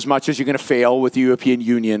just as much as you're going to fail with the European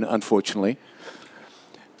Union, unfortunately.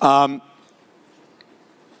 You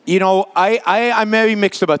know, I'm very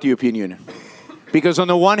mixed about the European Union. Because on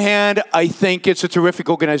the one hand, I think it's a terrific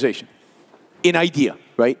organization. In idea,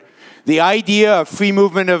 right? The idea of free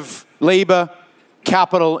movement of labor,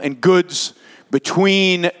 capital, and goods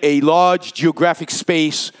between a large geographic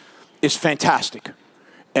space is fantastic.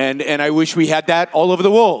 And I wish we had that all over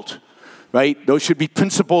the world, right? Those should be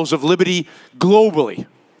principles of liberty globally.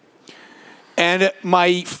 And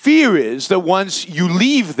my fear is that once you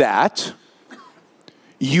leave that,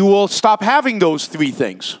 you will stop having those three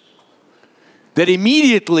things. That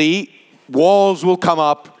immediately walls will come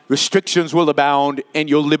up, restrictions will abound, and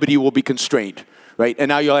your liberty will be constrained, right? And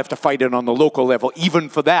now you'll have to fight it on the local level, even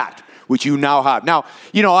for that, which you now have. Now,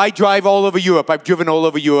 you know, I drive all over Europe. I've driven all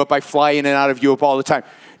over Europe. I fly in and out of Europe all the time.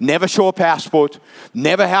 Never show a passport.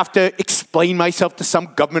 Never have to explain myself to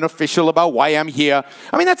some government official about why I'm here.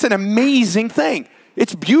 I mean, that's an amazing thing.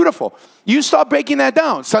 It's beautiful. You start breaking that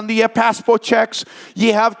down. Suddenly you have passport checks.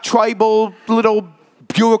 You have tribal little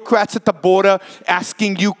bureaucrats at the border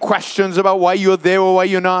asking you questions about why you're there or why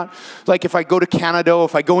you're not. Like if I go to Canada or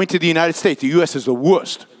if I go into the United States, the US is the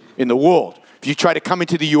worst in the world. If you try to come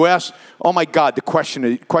into the US, oh my God, the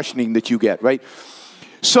questioning that you get, right?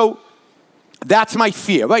 So that's my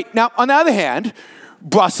fear, right? Now, on the other hand,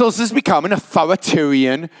 Brussels has become an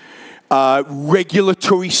authoritarian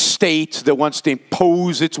regulatory state that wants to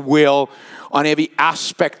impose its will on every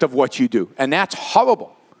aspect of what you do. And that's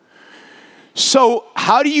horrible. So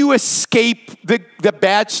how do you escape the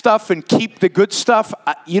bad stuff and keep the good stuff?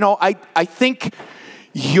 I think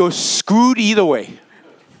you're screwed either way.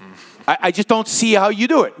 I just don't see how you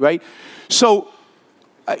do it, right? So,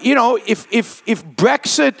 if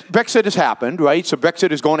Brexit has happened, right? So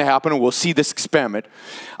Brexit is going to happen, and we'll see this experiment.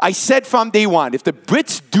 I said from day one, if the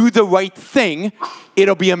Brits do the right thing,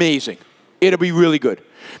 it'll be amazing. It'll be really good.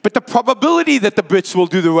 But the probability that the Brits will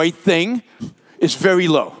do the right thing is very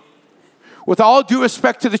low. With all due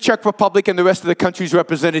respect to the Czech Republic and the rest of the countries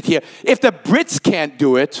represented here, if the Brits can't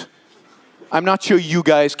do it, I'm not sure you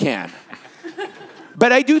guys can.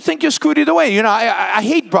 But I do think you're screwed either way. I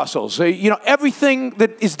hate Brussels. Everything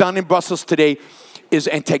that is done in Brussels today is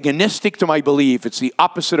antagonistic to my belief. It's the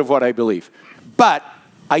opposite of what I believe. But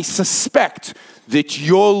I suspect that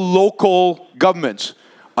your local governments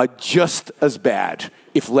are just as bad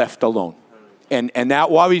if left alone. And that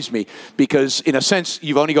worries me because, in a sense,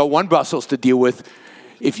 you've only got one Brussels to deal with.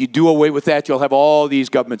 If you do away with that, you'll have all these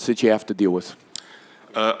governments that you have to deal with.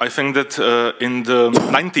 I think that in the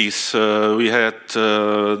 90s we had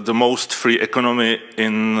the most free economy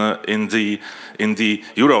in the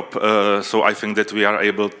Europe. So I think that we are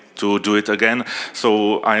able to do it again.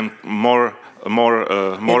 So I'm more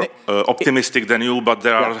optimistic than you, but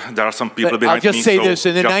there are some people behind me. I'll just say this: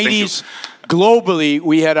 in the 90s, globally,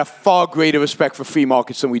 we had a far greater respect for free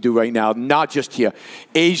markets than we do right now, not just here.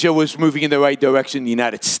 Asia was moving in the right direction. The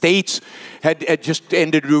United States had just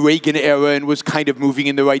ended the Reagan era and was kind of moving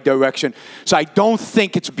in the right direction. So I don't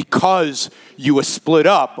think it's because you were split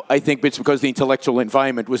up. I think it's because the intellectual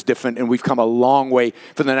environment was different, and we've come a long way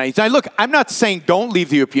from the 90s. Now, look, I'm not saying don't leave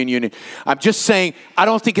the European Union. I'm just saying I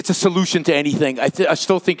don't think it's a solution to anything. I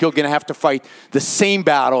still think you're going to have to fight the same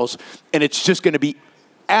battles, and it's just going to be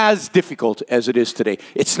as difficult as it is today.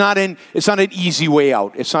 It's not an easy way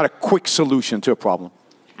out. It's not a quick solution to a problem.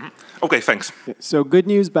 Okay, thanks. So good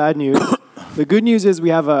news, bad news. The good news is we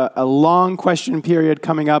have a long question period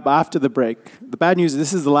coming up after the break. The bad news is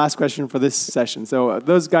this is the last question for this session. So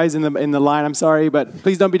those guys in the line, I'm sorry, but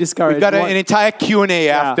please don't be discouraged. We've got an entire Q&A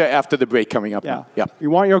after the break coming up. Yeah. We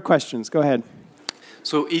want your questions. Go ahead.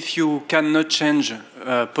 So if you cannot change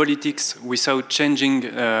politics without changing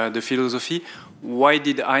the philosophy, why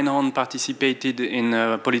did Ayn Rand participated in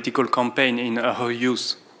a political campaign in her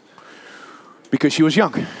youth? Because she was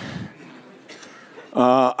young.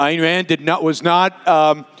 Ayn Rand was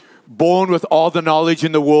not born with all the knowledge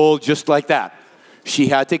in the world just like that. She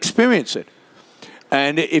had to experience it.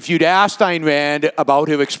 And if you'd asked Ayn Rand about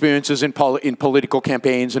her experiences in political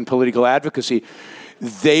campaigns and political advocacy,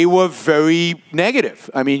 they were very negative.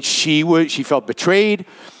 I mean, she felt betrayed.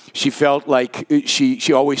 She felt like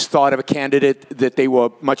she always thought of a candidate that they were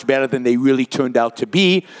much better than they really turned out to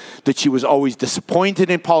be, that she was always disappointed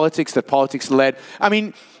in politics, that politics led. I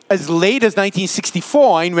mean, as late as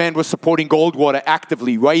 1964, Ayn Rand was supporting Goldwater,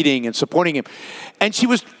 actively writing and supporting him. And she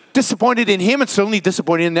was disappointed in him and certainly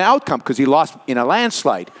disappointed in the outcome because he lost in a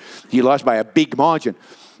landslide. He lost by a big margin.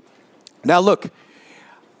 Now, look,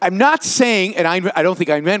 I'm not saying, and I don't think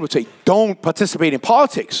Ayn Rand would say, don't participate in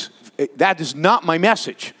politics. That is not my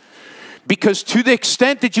message. Because to the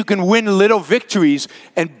extent that you can win little victories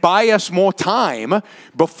and buy us more time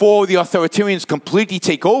before the authoritarians completely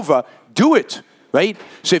take over, do it, right?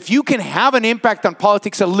 So if you can have an impact on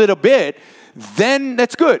politics a little bit, then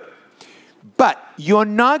that's good. But you're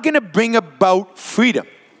not going to bring about freedom,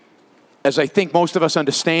 as I think most of us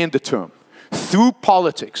understand the term, through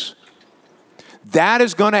politics. That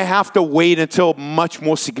is going to have to wait until much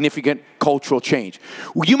more significant cultural change.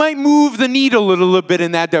 You might move the needle a little bit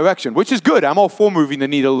in that direction, which is good. I'm all for moving the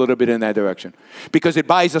needle a little bit in that direction because it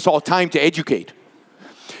buys us all time to educate.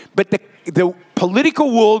 But the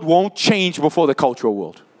political world won't change before the cultural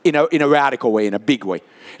world in a radical way, in a big way.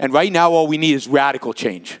 And right now, all we need is radical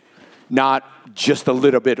change, not just a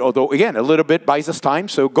little bit. Although, again, a little bit buys us time,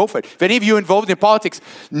 so go for it. If any of you are involved in politics,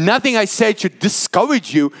 nothing I said should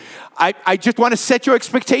discourage you. I just want to set your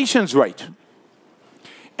expectations right.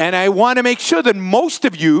 And I want to make sure that most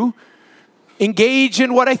of you engage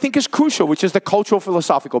in what I think is crucial, which is the cultural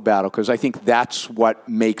philosophical battle, because I think that's what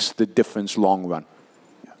makes the difference long run.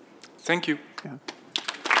 Thank you. Yeah.